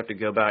feel like you'd have to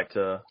go back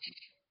to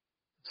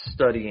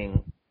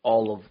studying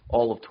all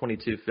of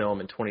 22 film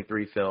and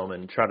 23 film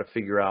and try to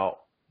figure out,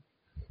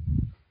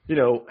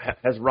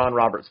 has Ron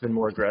Roberts been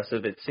more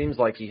aggressive? It seems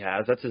like he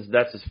has. That's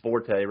his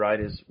forte, right?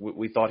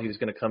 We thought he was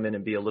going to come in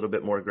and be a little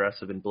bit more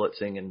aggressive in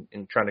blitzing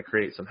and trying to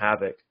create some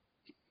havoc.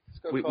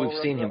 We've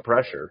seen him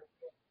pressure.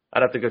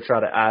 I'd have to go try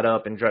to add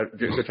up and try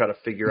to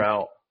figure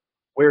out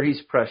where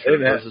he's pressured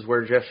versus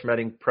where Jeff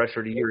Schmedding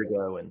pressured a year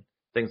ago and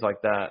things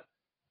like that.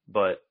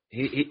 But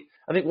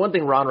I think one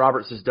thing Ron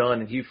Roberts has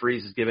done, and Hugh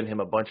Freeze has given him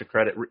a bunch of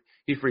credit.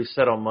 Hugh Freeze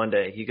said on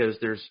Monday, he goes,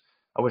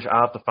 I wish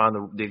I have to find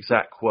the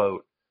exact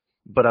quote,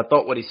 but I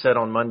thought what he said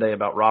on Monday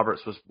about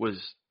Roberts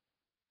was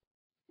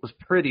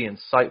pretty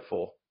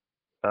insightful.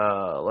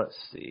 Let's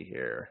see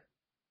here,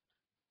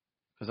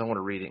 because I want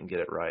to read it and get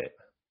it right.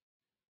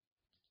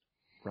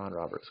 Ron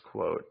Roberts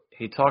quote.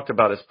 He talked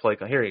about his play.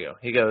 Here you go.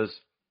 He goes,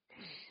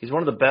 he's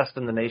one of the best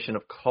in the nation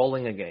of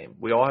calling a game.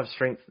 We all have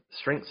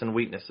strengths and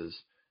weaknesses.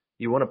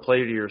 You want to play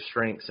to your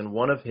strengths, and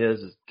one of his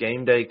is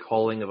game day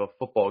calling of a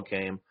football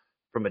game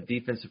from a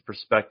defensive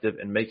perspective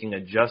and making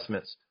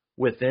adjustments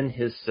within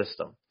his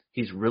system.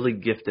 He's really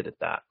gifted at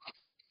that.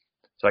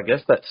 So I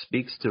guess that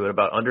speaks to it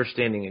about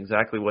understanding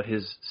exactly what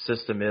his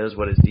system is,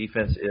 what his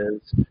defense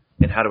is,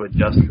 and how to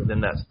adjust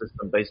within that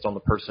system based on the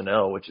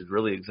personnel, which is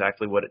really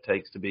exactly what it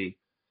takes to be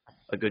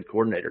a good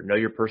coordinator. Know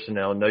your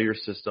personnel, know your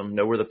system,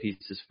 know where the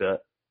pieces fit,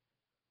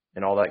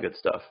 and all that good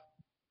stuff.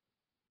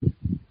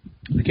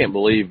 I can't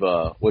believe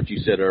what you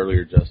said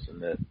earlier, Justin,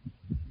 that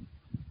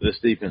this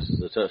defense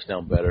is a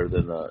touchdown better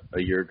than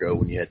a year ago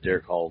when you had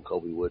Derek Hall and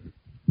Colby Wooden.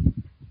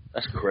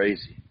 That's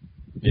crazy.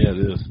 Yeah, it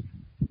is.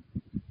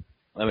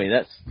 I mean,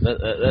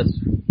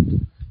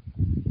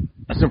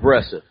 that's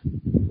impressive.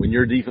 When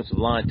your defensive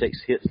line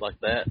takes hits like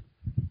that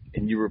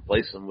and you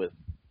replace them with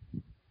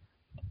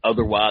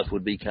otherwise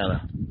would be kind of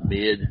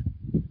mid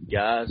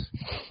guys,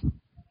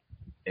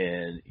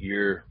 and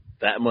you're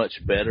that much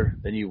better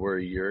than you were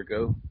a year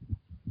ago.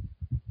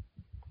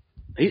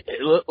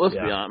 Let's be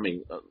honest. I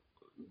mean,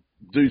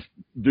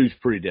 dude's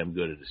pretty damn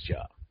good at his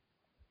job.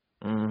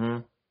 Mm-hmm.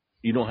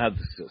 You don't have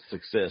the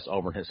success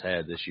Auburn has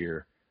had this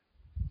year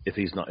if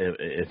he's not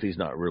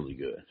really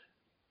good.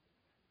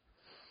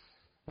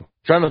 I'm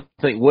trying to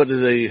think, what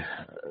did they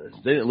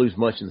didn't lose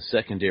much in the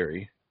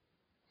secondary.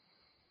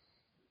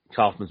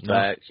 Kaufman's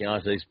back,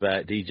 Keontae's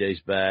back,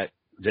 DJ's back,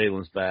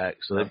 Jalen's back,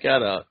 so they've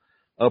got a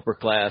upper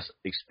class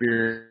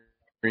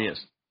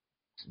experience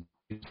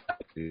for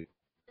the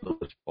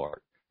most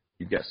part.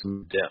 You've got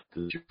some depth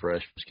to your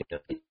freshmen.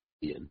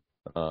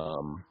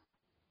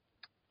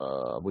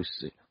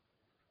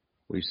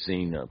 We've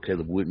seen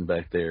Caleb Wooden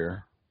back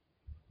there.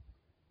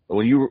 But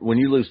when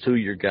you lose two of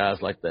your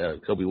guys like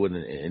that, Kobe Wooden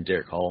and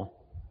Derek Hall,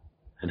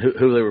 and who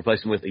are they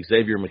replacing with?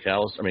 Xavier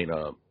McAllister. I mean,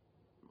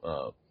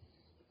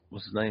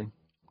 what's his name?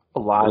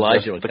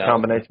 Elijah the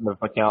combination of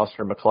McAllister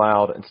and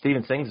McLeod, and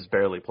Steven Sings has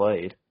barely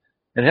played.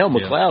 And hell,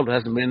 McLeod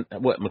hasn't been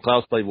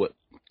McLeod's played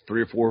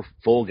 3 or 4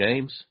 full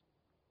games.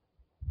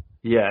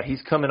 Yeah,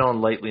 he's coming on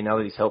lately. Now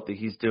that he's healthy,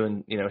 he's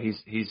doing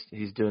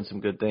he's doing some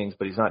good things,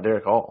 but he's not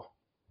Derek Hall.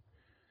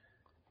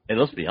 And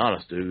let's be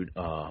honest, dude.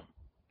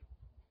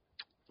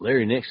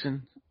 Larry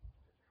Nixon,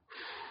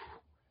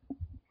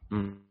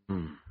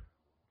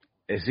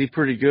 is he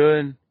pretty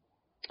good?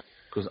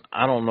 Because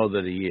I don't know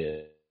that he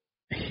is.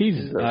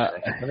 I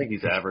think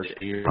he's average.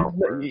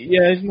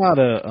 Yeah, he's not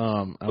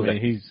a. I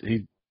mean,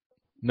 he's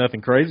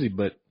nothing crazy,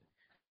 but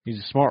he's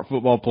a smart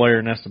football player,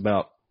 and that's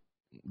about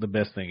the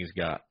best thing he's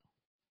got.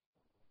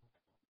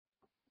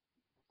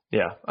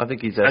 Yeah, I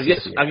think he's. I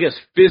guess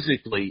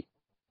physically,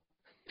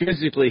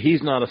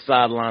 he's not a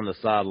sideline to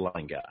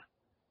sideline guy.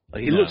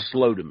 Like, he looks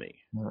slow to me.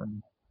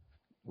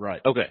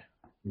 Right. Okay.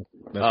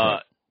 That's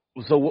right.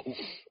 So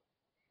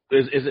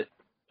is it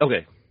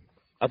okay?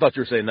 I thought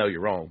you were saying no,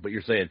 you're wrong, but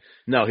you're saying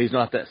no, he's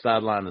not that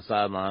sideline to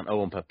sideline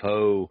Owen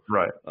Papo,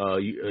 right?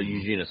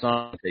 Eugene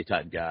Asante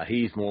type guy.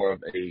 He's more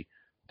of a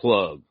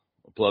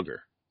plugger.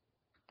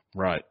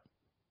 Right.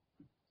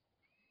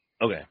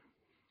 Okay.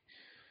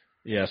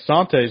 Yeah,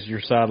 Sante's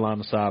your sideline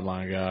to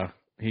sideline guy.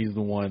 He's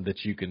the one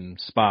that you can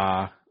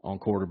spy on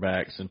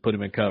quarterbacks and put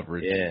him in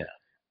coverage. Yeah.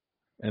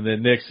 And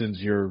then Nixon's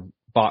your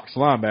box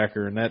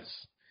linebacker,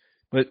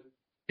 but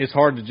it's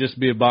hard to just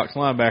be a box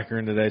linebacker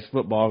in today's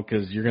football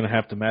because you're going to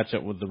have to match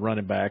up with the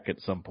running back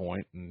at some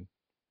point and,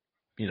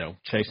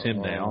 chase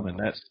him down, and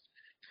that's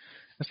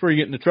where you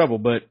get into trouble.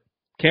 But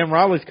Cam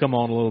Riley's come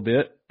on a little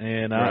bit,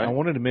 and I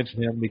wanted to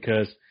mention him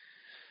because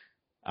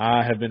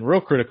I have been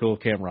real critical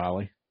of Cam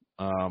Riley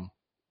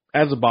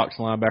as a box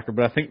linebacker,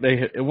 but I think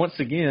once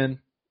again,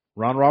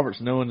 Ron Roberts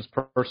knowing his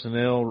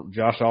personnel,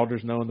 Josh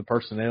Alders knowing the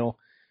personnel,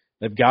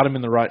 they've got him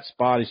in the right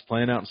spot. He's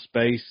playing out in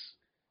space.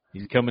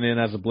 He's coming in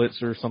as a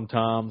blitzer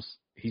sometimes.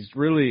 He's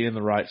really in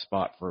the right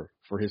spot for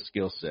his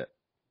skill set.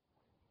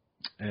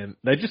 And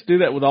they just do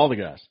that with all the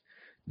guys.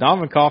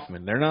 Donovan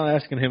Kaufman, they're not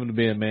asking him to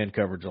be in man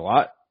coverage a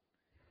lot.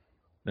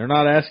 They're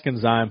not asking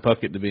Zion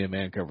Puckett to be in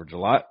man coverage a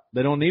lot.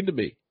 They don't need to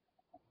be.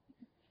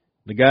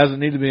 The guys that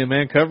need to be in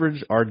man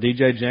coverage are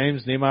DJ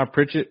James, Nehemiah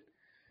Pritchett,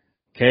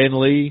 Caden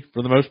Lee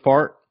for the most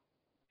part,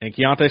 and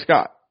Keontae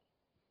Scott.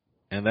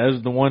 And those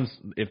are the ones,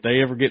 if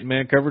they ever get in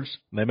man coverage,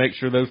 they make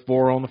sure those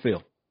four are on the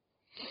field.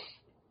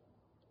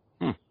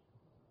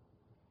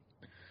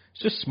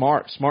 It's just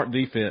smart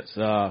defense.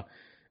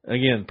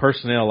 Again,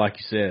 personnel, like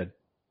you said.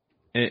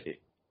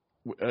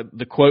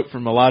 The quote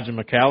from Elijah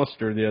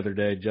McAllister the other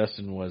day,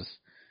 Justin, was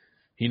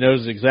he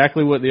knows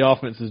exactly what the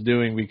offense is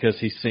doing because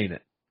he's seen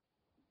it.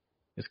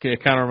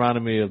 It kind of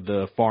reminded me of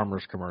the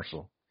Farmers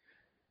commercial.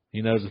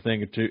 He knows a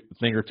thing or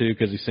two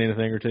because he's seen a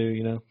thing or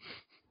two,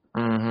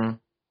 Mm-hmm.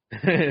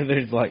 And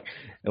there's like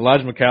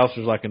Elijah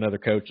McAllister's like another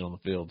coach on the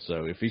field,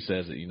 so if he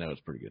says it,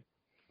 it's pretty good.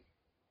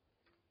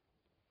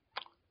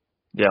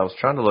 Yeah, I was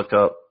trying to look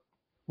up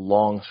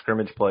long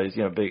scrimmage plays,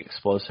 big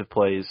explosive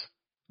plays.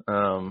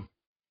 Auburn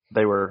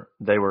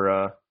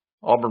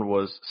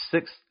was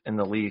 6th in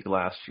the league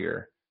last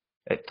year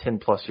at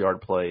 10-plus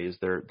yard plays.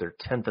 They're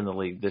 10th in the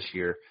league this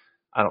year.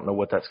 I don't know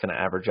what that's going to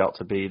average out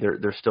to be.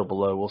 They're still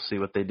below. We'll see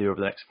what they do over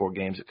the next 4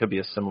 games. It could be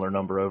a similar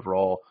number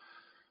overall.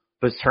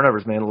 But it's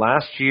turnovers, man.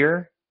 Last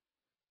year,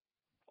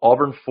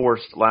 Auburn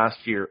forced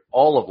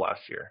all of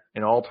last year,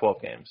 in all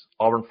 12 games,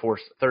 Auburn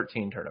forced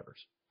 13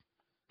 turnovers.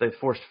 They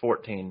forced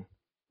 14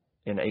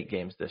 in 8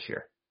 games this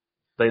year.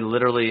 They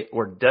literally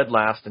were dead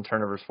last in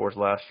turnovers forced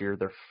last year.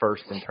 They're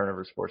first in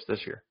turnovers forced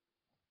this year.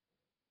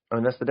 I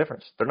mean, that's the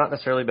difference. They're not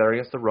necessarily better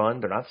against the run.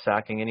 They're not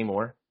sacking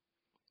anymore.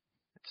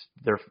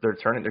 They're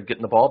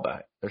getting the ball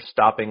back. They're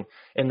stopping,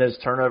 and those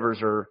turnovers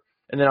are.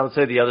 And then I would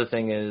say the other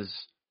thing is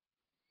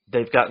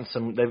they've gotten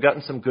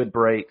some good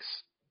breaks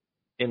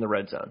in the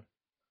red zone.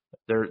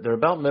 They're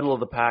about middle of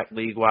the pack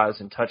league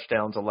wise in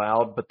touchdowns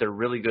allowed, but they're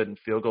really good in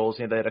field goals.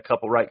 They had a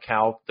couple the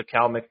Cal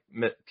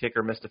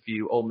kicker missed a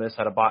few. Ole Miss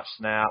had a botched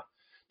snap.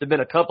 There've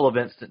been a couple of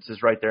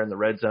instances right there in the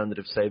red zone that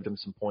have saved them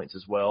some points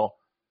as well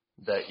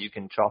that you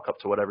can chalk up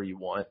to whatever you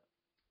want.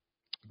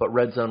 But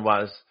red zone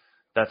wise,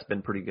 that's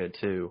been pretty good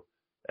too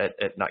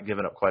at not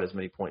giving up quite as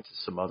many points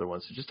as some other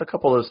ones. So just a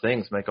couple of those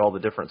things make all the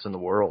difference in the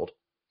world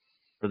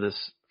for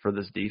this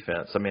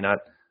defense. I mean, I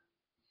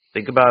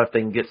think about if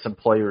they can get some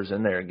players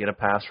in there and get a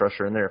pass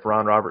rusher in there. If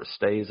Ron Roberts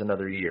stays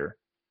another year,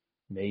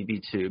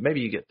 maybe 2,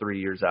 maybe you get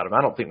 3 years out of him.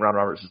 I don't think Ron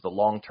Roberts is the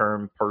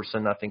long-term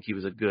person. I think he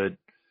was a good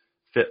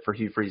fit for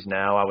Hugh Freeze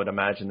now. I would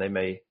imagine they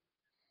may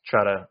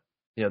try to,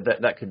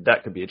 that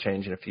could be a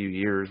change in a few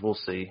years. We'll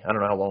see. I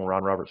don't know how long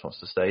Ron Roberts wants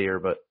to stay here,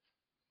 but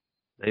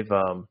they've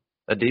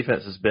the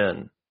defense has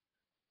been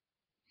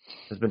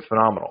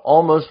phenomenal.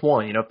 Almost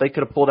won. If they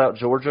could have pulled out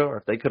Georgia or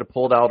if they could have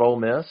pulled out Ole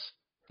Miss,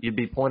 you'd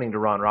be pointing to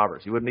Ron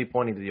Roberts. You wouldn't be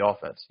pointing to the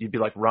offense. You'd be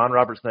like, Ron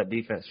Roberts and that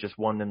defense just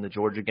won them the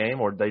Georgia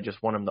game, or they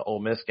just won them the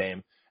Ole Miss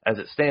game. As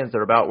it stands,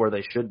 they're about where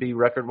they should be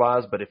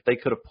record-wise, but if they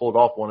could have pulled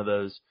off one of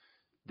those,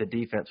 the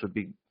defense would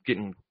be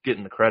getting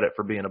the credit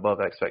for being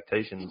above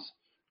expectations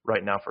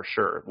right now for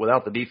sure.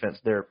 Without the defense,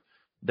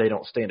 they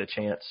don't stand a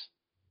chance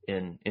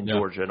in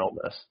Georgia and Ole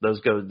Miss.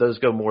 Those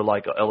go more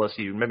like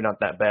LSU. Maybe not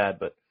that bad,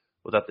 but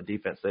without the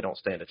defense, they don't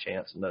stand a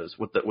chance in those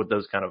with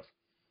those kind of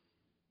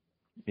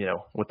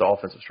with the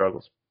offensive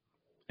struggles.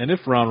 And if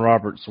Ron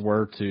Roberts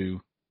were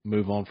to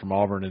move on from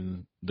Auburn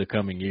in the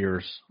coming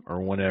years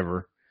or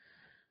whenever.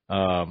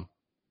 Josh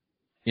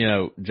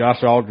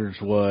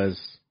Aldridge was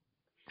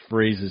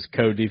Freeze's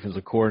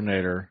co-defensive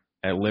coordinator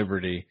at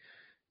Liberty.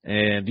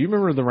 And do you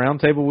remember the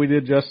roundtable we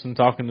did, Justin,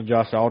 talking to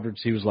Josh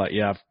Aldridge? He was like,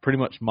 yeah, I've pretty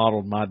much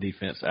modeled my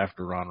defense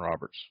after Ron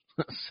Roberts.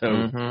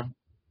 So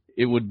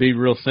it would be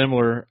real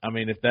similar. I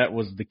mean, if that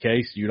was the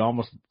case, you'd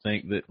almost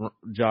think that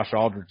Josh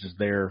Aldridge is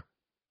there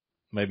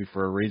maybe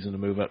for a reason to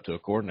move up to a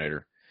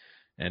coordinator.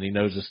 And he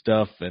knows his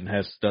stuff and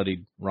has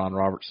studied Ron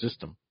Roberts'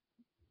 system.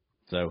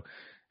 So it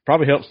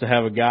probably helps to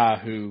have a guy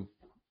who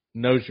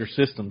knows your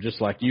system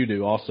just like you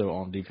do also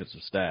on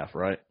defensive staff,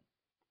 right?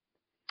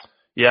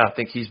 Yeah, I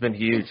think he's been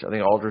huge. I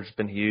think Aldridge has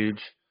been huge.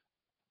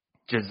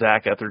 Just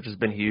Zach Etheridge has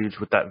been huge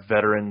with that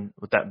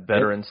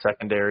veteran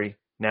secondary,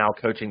 now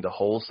coaching the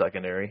whole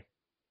secondary.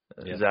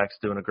 Zach's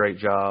doing a great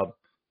job.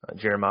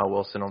 Jeremiah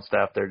Wilson on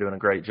staff there doing a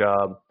great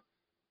job.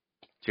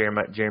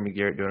 Jeremy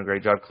Garrett doing a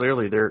great job.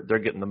 Clearly they're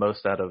getting the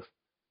most out of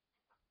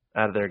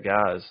their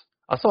guys.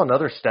 I saw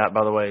another stat,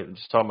 by the way,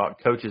 just talking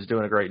about coaches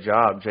doing a great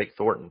job. Jake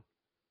Thornton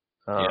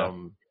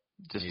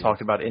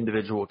talked about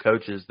individual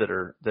coaches that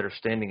are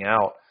standing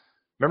out.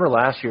 Remember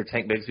last year,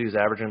 Tank Bigsby was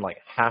averaging like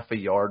half a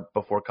yard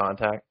before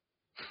contact.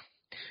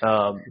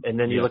 And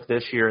then you look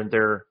this year, and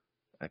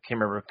I can't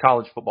remember,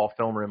 College Football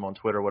Film Room on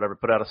Twitter or whatever,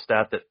 put out a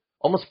stat that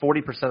almost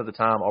 40% of the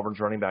time Auburn's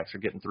running backs are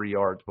getting 3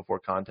 yards before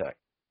contact,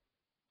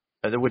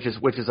 which is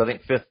I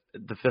think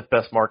the fifth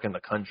best mark in the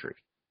country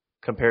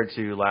compared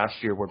to last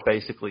year where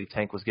basically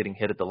Tank was getting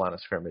hit at the line of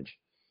scrimmage.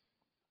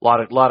 A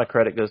lot of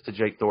credit goes to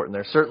Jake Thornton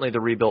there. Certainly the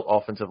rebuilt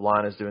offensive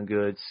line is doing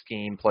good.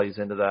 Scheme plays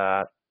into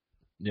that.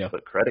 Yeah,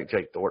 but credit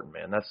Jake Thornton,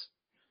 man. That's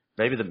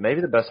maybe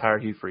the best hire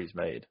Hugh Freeze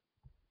made.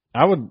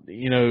 I would,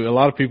 a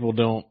lot of people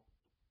don't.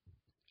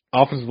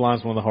 Offensive line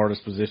is one of the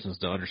hardest positions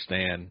to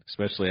understand,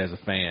 especially as a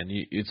fan.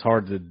 It's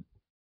hard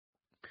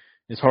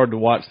to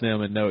watch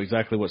them and know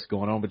exactly what's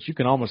going on, but you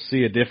can almost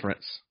see a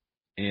difference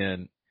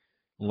in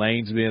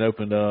lanes being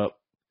opened up.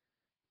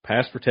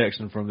 Pass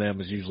protection from them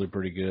is usually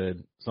pretty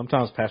good.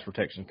 Sometimes pass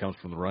protection comes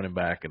from the running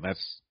back, and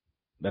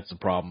that's a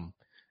problem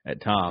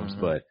at times,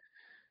 but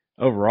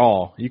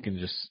overall, you can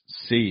just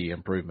see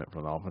improvement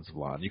from the offensive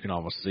line. You can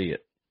almost see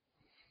it.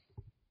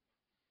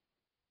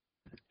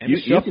 And you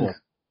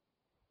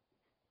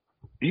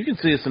can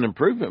see it's an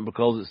improvement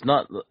because it's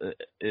not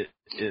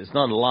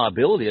a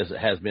liability as it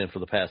has been for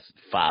the past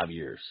 5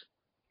 years.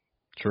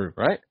 True.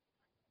 Right?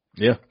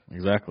 Yeah,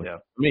 exactly. Yeah.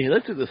 I mean,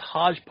 look at this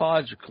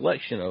hodgepodge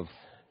collection of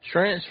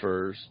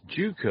transfers,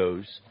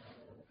 JUCOs,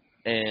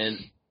 and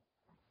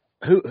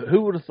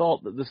who would have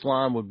thought that this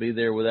line would be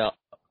there without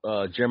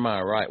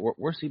Jeremiah Wright?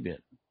 Where's he been?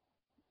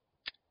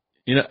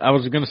 I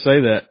was going to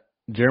say that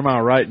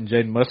Jeremiah Wright and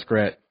Jaden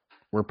Muskrat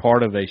were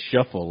part of a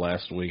shuffle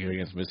last week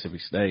against Mississippi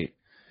State.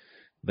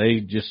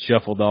 They just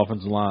shuffled the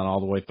offensive line all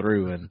the way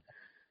through, and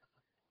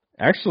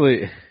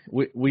actually,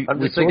 I'm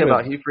just thinking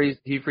about Hugh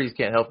Freeze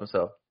can't help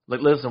himself.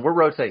 Like, listen, we're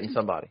rotating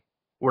somebody.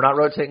 We're not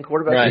rotating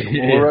quarterbacks. Right.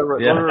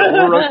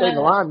 We're rotating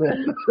the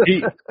linemen.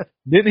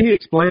 Didn't he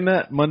explain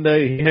that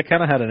Monday? He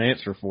kind of had an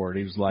answer for it.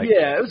 He was like,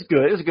 "Yeah, it was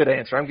good. It was a good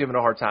answer. I'm giving it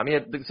a hard time. He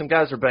had some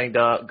guys are banged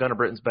up. Gunnar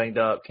Britton's banged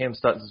up. Cam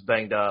Stutton's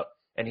banged up,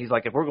 and he's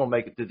like, if we're going to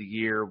make it through the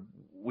year,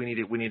 we need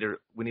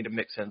to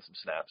mix in some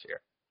snaps here."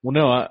 Well,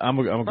 no, I'm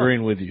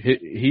agreeing with you.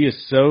 He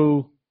is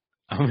so.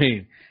 I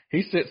mean,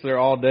 he sits there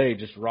all day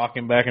just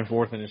rocking back and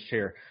forth in his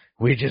chair.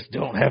 We just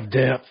don't have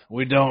depth.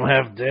 We don't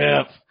have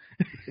depth.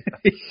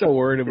 He's so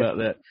worried about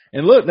that.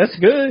 And look, that's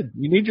good.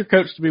 You need your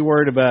coach to be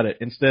worried about it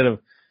instead of,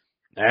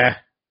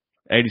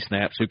 80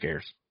 snaps, who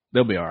cares?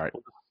 They'll be all right.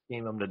 We'll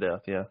scheme them to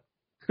death, yeah.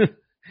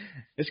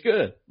 It's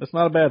good. That's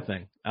not a bad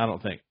thing, I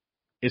don't think.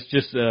 It's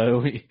just,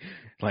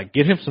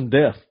 get him some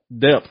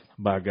depth,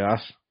 by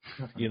gosh,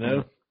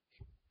 Yeah,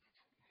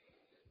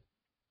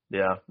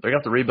 they're going to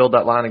have to rebuild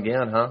that line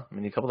again, huh? I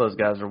mean, a couple of those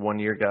guys are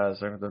one-year guys.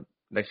 The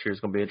next year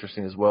is going to be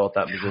interesting as well at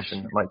that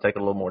position. It might take a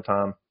little more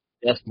time.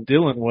 Yes,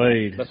 Dylan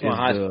Wade. That's why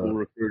high school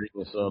recruiting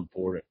is so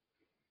important.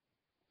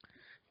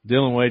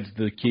 Dylan Wade's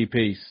the key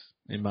piece,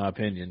 in my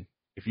opinion.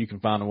 If you can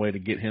find a way to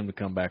get him to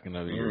come back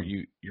another year,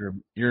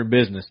 you're in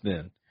business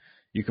then.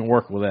 You can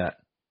work with that.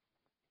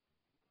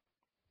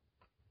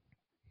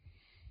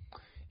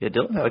 Yeah,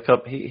 Dylan had a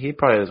couple. He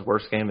probably had his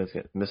worst game at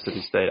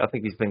Mississippi State. I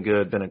think he's been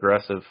good, been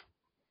aggressive.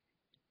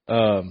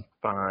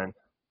 Fine.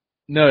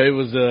 No, it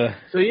was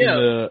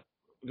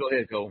go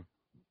ahead, Cole.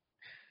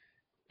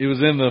 It was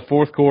in the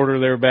fourth quarter.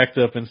 They were backed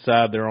up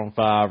inside their own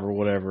 5 or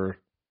whatever.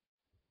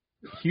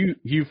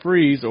 Hugh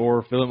Freeze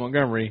or Philip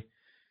Montgomery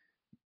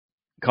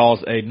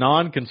calls a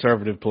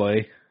non-conservative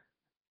play,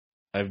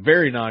 a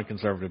very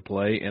non-conservative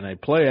play, and a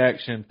play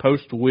action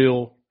post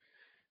wheel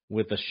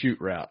with a shoot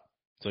route.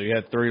 So you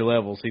had 3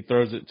 levels. He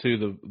throws it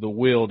to the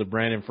wheel to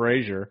Brandon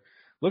Frazier.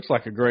 Looks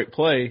like a great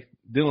play.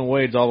 Dylan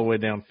Wade's all the way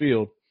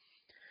downfield.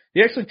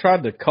 He actually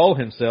tried to cull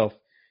himself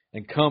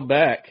and come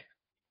back,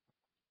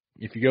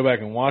 if you go back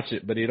and watch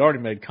it, but he had already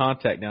made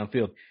contact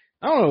downfield.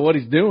 I don't know what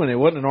he's doing. It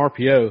wasn't an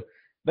RPO.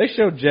 They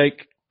showed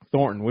Jake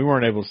Thornton. We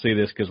weren't able to see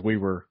this because we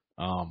were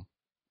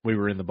we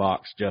were in the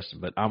box, Justin,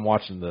 but I'm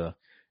watching the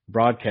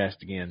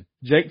broadcast again.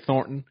 Jake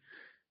Thornton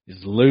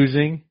is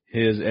losing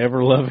his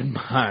ever-loving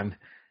mind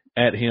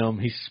at him.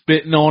 He's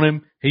spitting on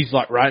him. He's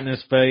like right in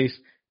his face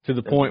to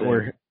the point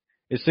where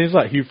it seems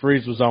like Hugh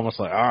Freeze was almost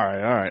like, all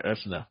right,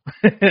 that's enough.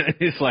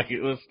 It's like,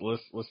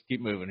 let's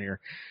keep moving here.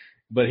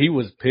 But he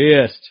was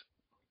pissed,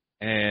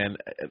 and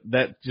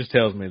that just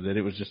tells me that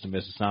it was just a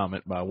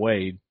misassignment by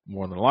Wade,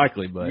 more than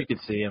likely. But you could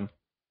see him.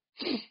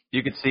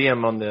 You could see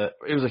him it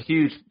was a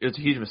huge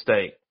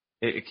mistake.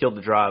 It killed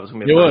the drive. It was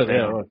going to be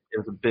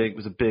It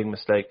was a big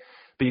mistake.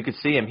 But you could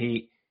see him.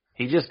 He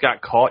just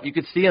got caught. You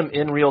could see him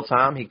in real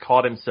time. He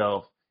caught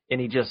himself,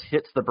 and he just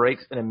hits the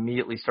brakes and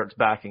immediately starts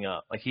backing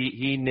up. Like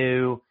he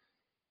knew.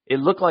 It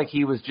looked like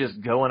he was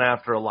just going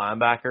after a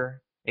linebacker.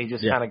 He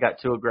just kind of got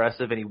too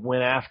aggressive, and he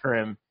went after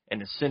him.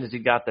 And as soon as he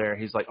got there,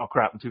 he's like, "Oh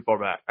crap, I'm too far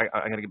back. I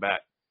got to get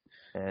back."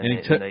 And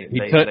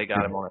they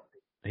got him on it.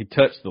 He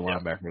touched the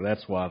linebacker.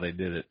 That's why they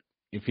did it.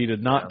 If he'd have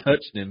not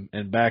touched him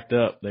and backed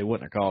up, they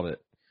wouldn't have called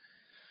it.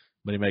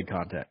 But he made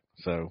contact,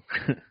 so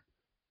it's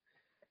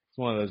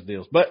one of those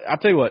deals. But I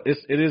tell you what, it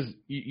is.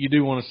 You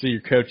do want to see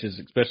your coaches,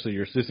 especially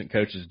your assistant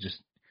coaches,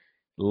 just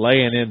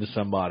laying into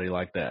somebody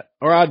like that,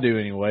 or I do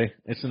anyway.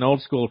 It's an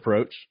old school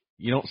approach.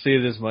 You don't see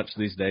it as much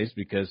these days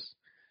because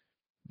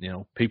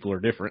people are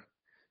different,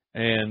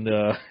 and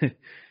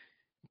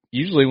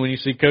usually when you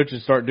see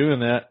coaches start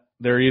doing that,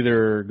 they're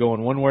either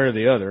going one way or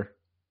the other.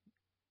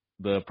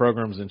 The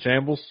program's in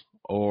shambles,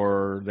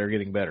 or they're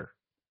getting better,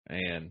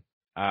 and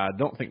I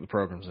don't think the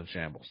program's in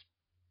shambles.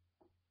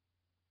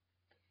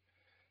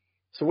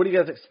 So what do you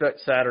guys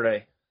expect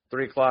Saturday,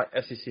 3 o'clock,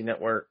 SEC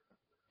Network?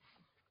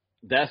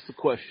 That's the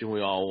question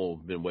we all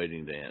have been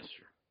waiting to answer.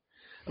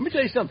 Let me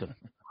tell you something.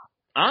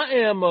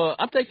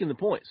 I'm taking the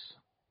points.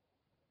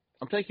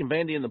 I'm taking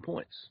Vandy in the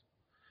points.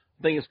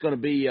 I think it's going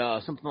to be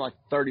something like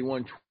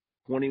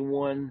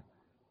 31-21,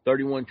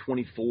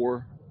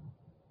 31-24.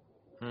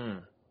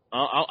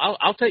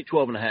 I'll take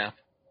 12.5.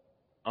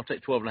 I'll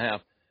take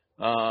 12.5.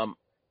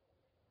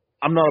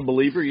 I'm not a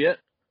believer yet.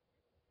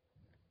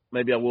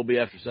 Maybe I will be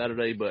after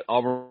Saturday, but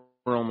Auburn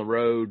on the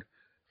road,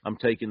 I'm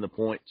taking the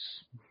points,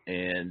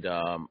 and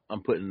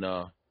I'm putting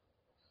my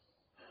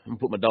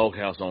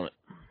doghouse on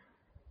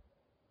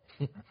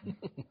it,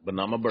 but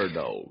not my bird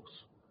dogs.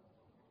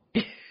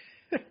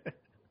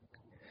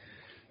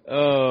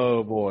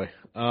 Oh boy,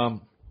 I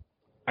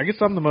guess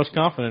I'm the most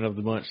confident of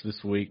the bunch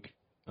this week.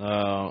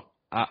 I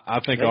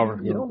think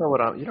Auburn. You don't know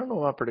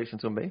what my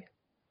prediction's gonna be.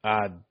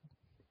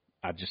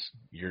 I just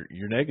you're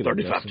negative.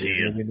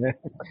 35-10.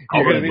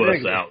 Auburn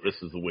busts out. This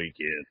is the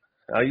weekend.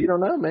 You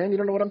don't know, man. You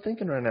don't know what I'm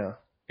thinking right now.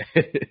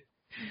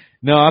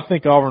 No, I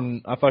think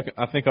Auburn. I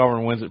think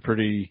Auburn wins it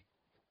pretty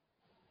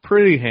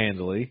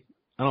handily.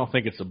 I don't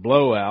think it's a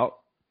blowout,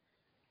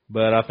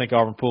 but I think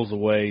Auburn pulls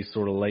away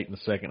sort of late in the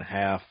second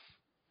half.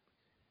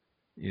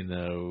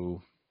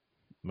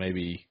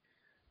 Maybe.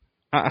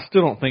 I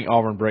still don't think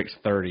Auburn breaks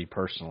 30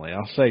 personally.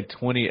 I'll say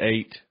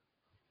 28.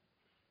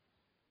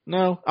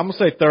 No, I'm gonna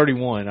say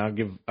 31. I'll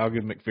give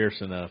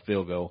McPherson a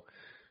field goal.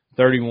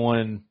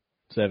 31-17.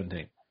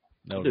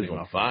 No, dude's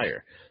on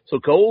fire. So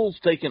Cole's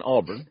taking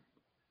Auburn.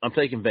 I'm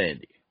taking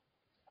Vandy.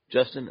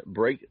 Justin,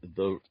 break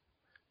the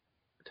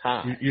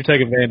tie. You're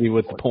taking Vandy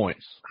with the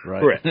points,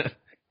 right?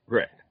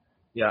 Correct.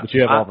 Yeah. But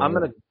you have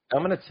Auburn.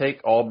 I'm gonna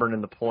take Auburn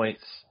in the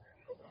points.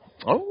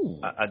 Oh.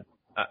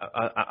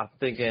 I'm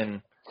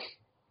thinking.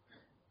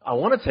 I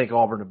want to take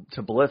Auburn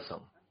to blitz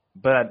them,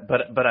 but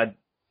I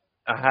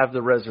have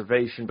the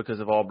reservation because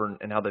of Auburn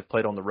and how they've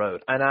played on the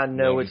road. And I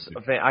know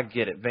I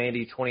get it.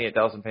 Vandy,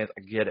 28,000 fans,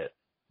 I get it.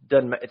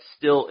 It's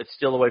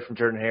still away from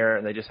Jordan-Hare,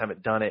 and they just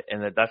haven't done it.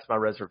 And that's my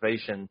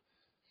reservation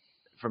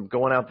from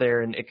going out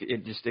there. And it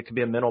could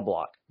be a mental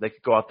block. They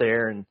could go out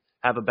there and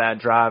have a bad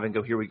drive and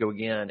go, here we go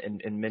again.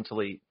 And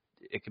mentally,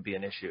 it could be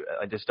an issue.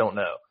 I just don't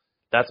know.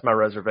 That's my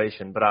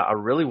reservation. But I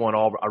really want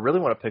Auburn. I really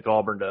want to pick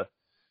Auburn to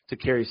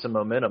carry some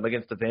momentum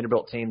against the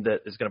Vanderbilt team that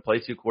is going to play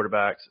two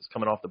quarterbacks. It's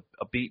coming off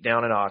a beat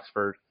down in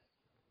Oxford.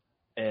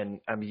 And,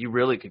 I mean, you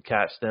really could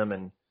catch them.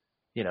 And,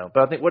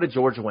 but I think, what did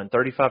Georgia win,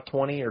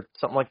 35-20 or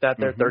something like that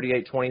there,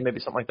 38-20, maybe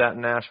something like that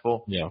in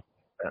Nashville? Yeah.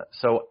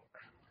 So,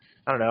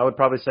 I don't know. I would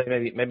probably say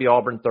maybe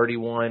Auburn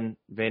 31,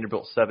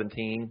 Vanderbilt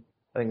 17.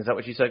 I think, is that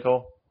what you said,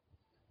 Cole?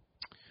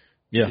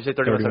 Yeah, did you say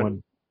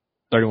 31-17?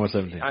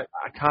 31-17. I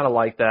kind of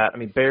like that. I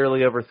mean,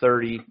 barely over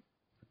 30.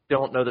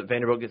 Don't know that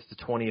Vanderbilt gets to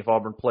 20 if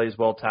Auburn plays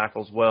well,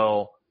 tackles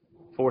well,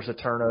 force a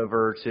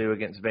turnover or two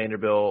against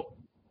Vanderbilt.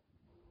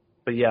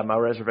 But, yeah, my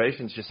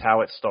reservation is just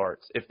how it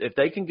starts. If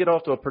they can get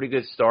off to a pretty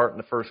good start in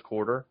the first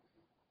quarter,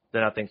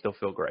 then I think they'll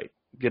feel great.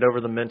 Get over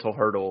the mental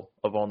hurdle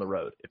of on the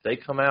road. If they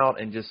come out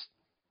and just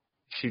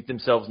shoot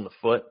themselves in the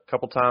foot a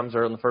couple times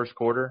early in the first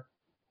quarter,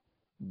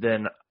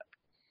 then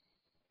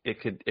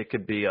it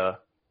could be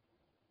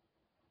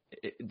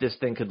this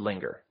thing could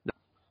linger.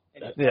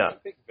 Yeah.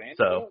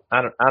 So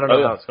I don't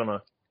know how it's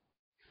gonna.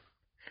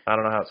 I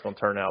don't know how it's gonna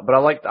turn out, but I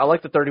like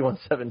the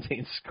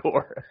 31-17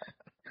 score.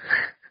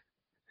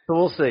 So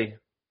we'll see.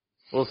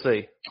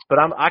 But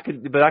I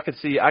could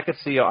see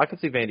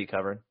Vandy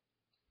covering.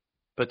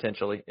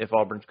 potentially, if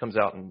Auburn comes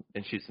out and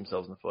shoots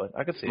themselves in the foot.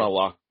 I could see my it.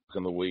 lock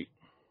in the week.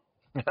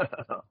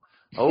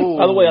 Oh.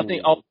 By the way, I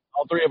think all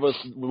three of us,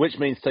 which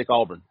means take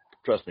Auburn.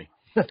 Trust me.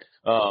 I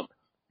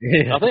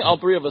think all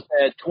three of us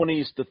had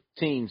 20s to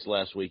teens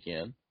last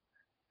weekend.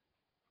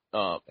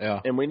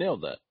 And we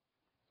nailed that.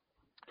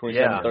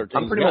 27-13.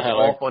 I'm pretty much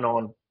off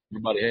on.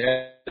 Everybody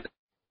had.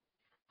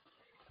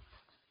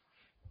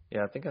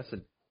 Yeah, I think I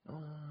said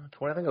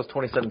 20. I think it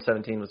was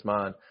 27-17 was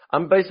mine.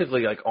 I'm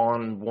basically like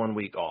on 1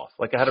 week off.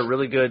 Like I had a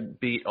really good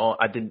beat on.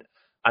 I did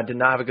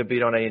not have a good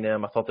beat on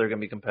A&M. I thought they were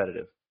going to be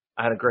competitive.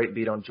 I had a great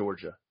beat on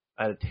Georgia.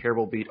 I had a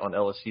terrible beat on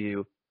LSU.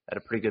 I had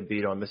a pretty good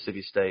beat on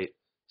Mississippi State.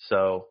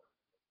 So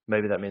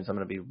maybe that means I'm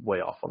going to be way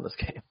off on this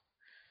game.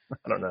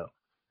 I don't know.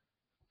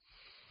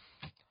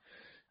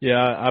 Yeah,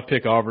 I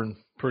pick Auburn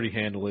pretty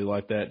handily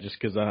like that just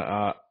because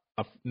I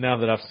now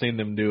that I've seen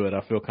them do it,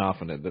 I feel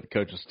confident that the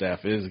coaching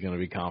staff is going to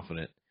be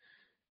confident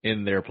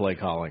in their play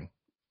calling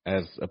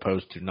as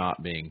opposed to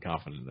not being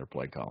confident in their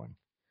play calling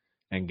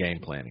and game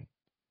planning.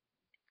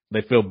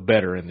 They feel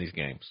better in these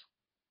games.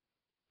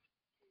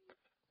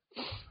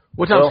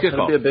 What time's kickoff?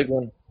 It'll be a big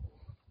one.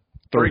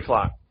 3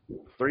 o'clock.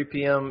 3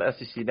 p.m.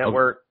 SEC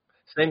Network.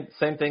 Okay.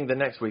 Same thing the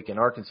next weekend.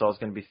 Arkansas is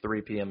going to be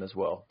 3 p.m. as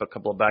well. But a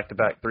couple of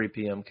back-to-back 3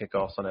 p.m.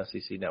 kickoffs on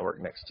SEC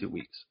Network next 2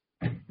 weeks.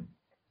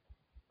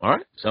 All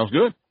right. Sounds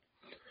good.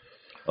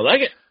 I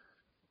like it.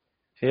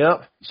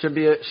 Yep. Should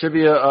be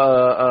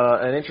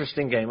an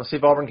interesting game. Let's see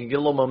if Auburn can get a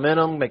little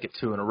momentum, make it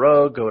 2 in a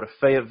row, go to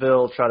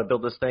Fayetteville, try to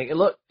build this thing. And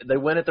look, they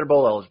win it, they're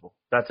bowl eligible.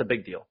 That's a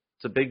big deal.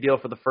 It's a big deal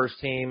for the first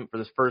team,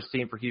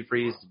 for Hugh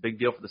Freeze. It's a big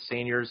deal for the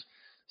seniors.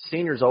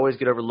 Seniors always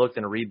get overlooked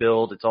in a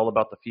rebuild. It's all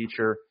about the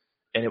future.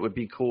 And it would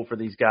be cool for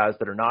these guys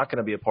that are not going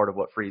to be a part of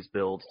what Freeze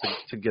builds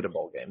to get a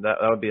bowl game. That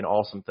would be an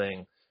awesome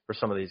thing for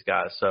some of these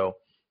guys. So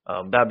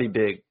that'd be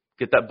big.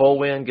 Get that bowl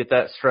win, get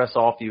that stress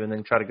off you, and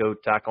then try to go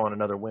tack on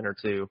another win or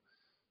two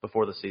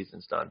before the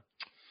season's done.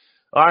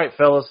 All right,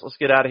 fellas, let's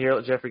get out of here.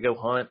 Let Jeffrey go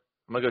hunt.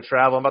 I'm going to go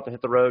travel. I'm about to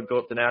hit the road, go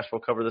up to Nashville,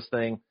 cover this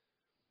thing.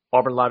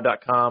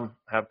 AuburnLive.com,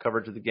 have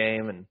coverage of the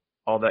game and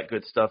all that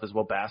good stuff as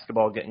well.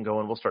 Basketball getting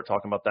going. We'll start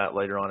talking about that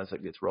later on as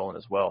it gets rolling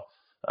as well.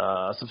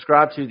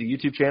 Subscribe to the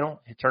YouTube channel.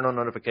 Turn on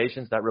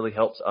notifications. That really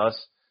helps us.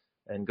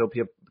 And go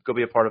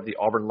be a part of the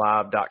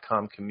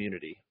AuburnLive.com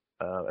community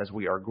as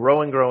we are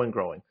growing.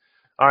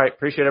 All right,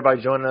 appreciate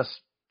everybody joining us.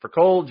 For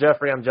Cole,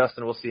 Jeffrey, I'm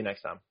Justin. We'll see you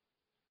next time.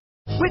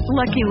 With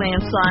Lucky Land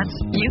Slots,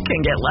 you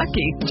can get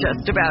lucky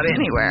just about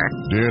anywhere.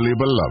 Dearly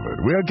beloved,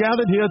 we are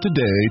gathered here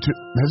today to...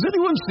 Has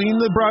anyone seen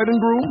the bride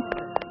and groom?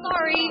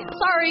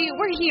 Sorry,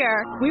 we're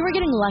here. We were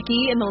getting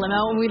lucky in the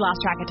limo and we lost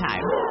track of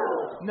time.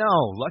 No,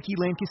 Lucky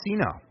Land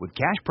Casino, with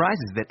cash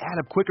prizes that add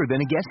up quicker than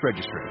a guest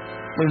registry.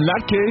 In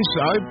that case,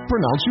 I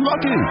pronounce you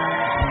lucky.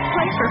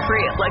 Play for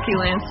free at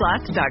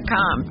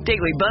LuckyLandSlots.com.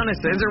 Daily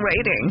bonuses are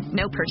waiting.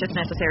 No purchase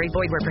necessary.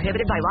 Void where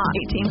prohibited by law.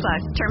 18+.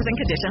 Terms and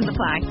conditions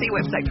apply. See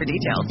website for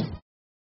details.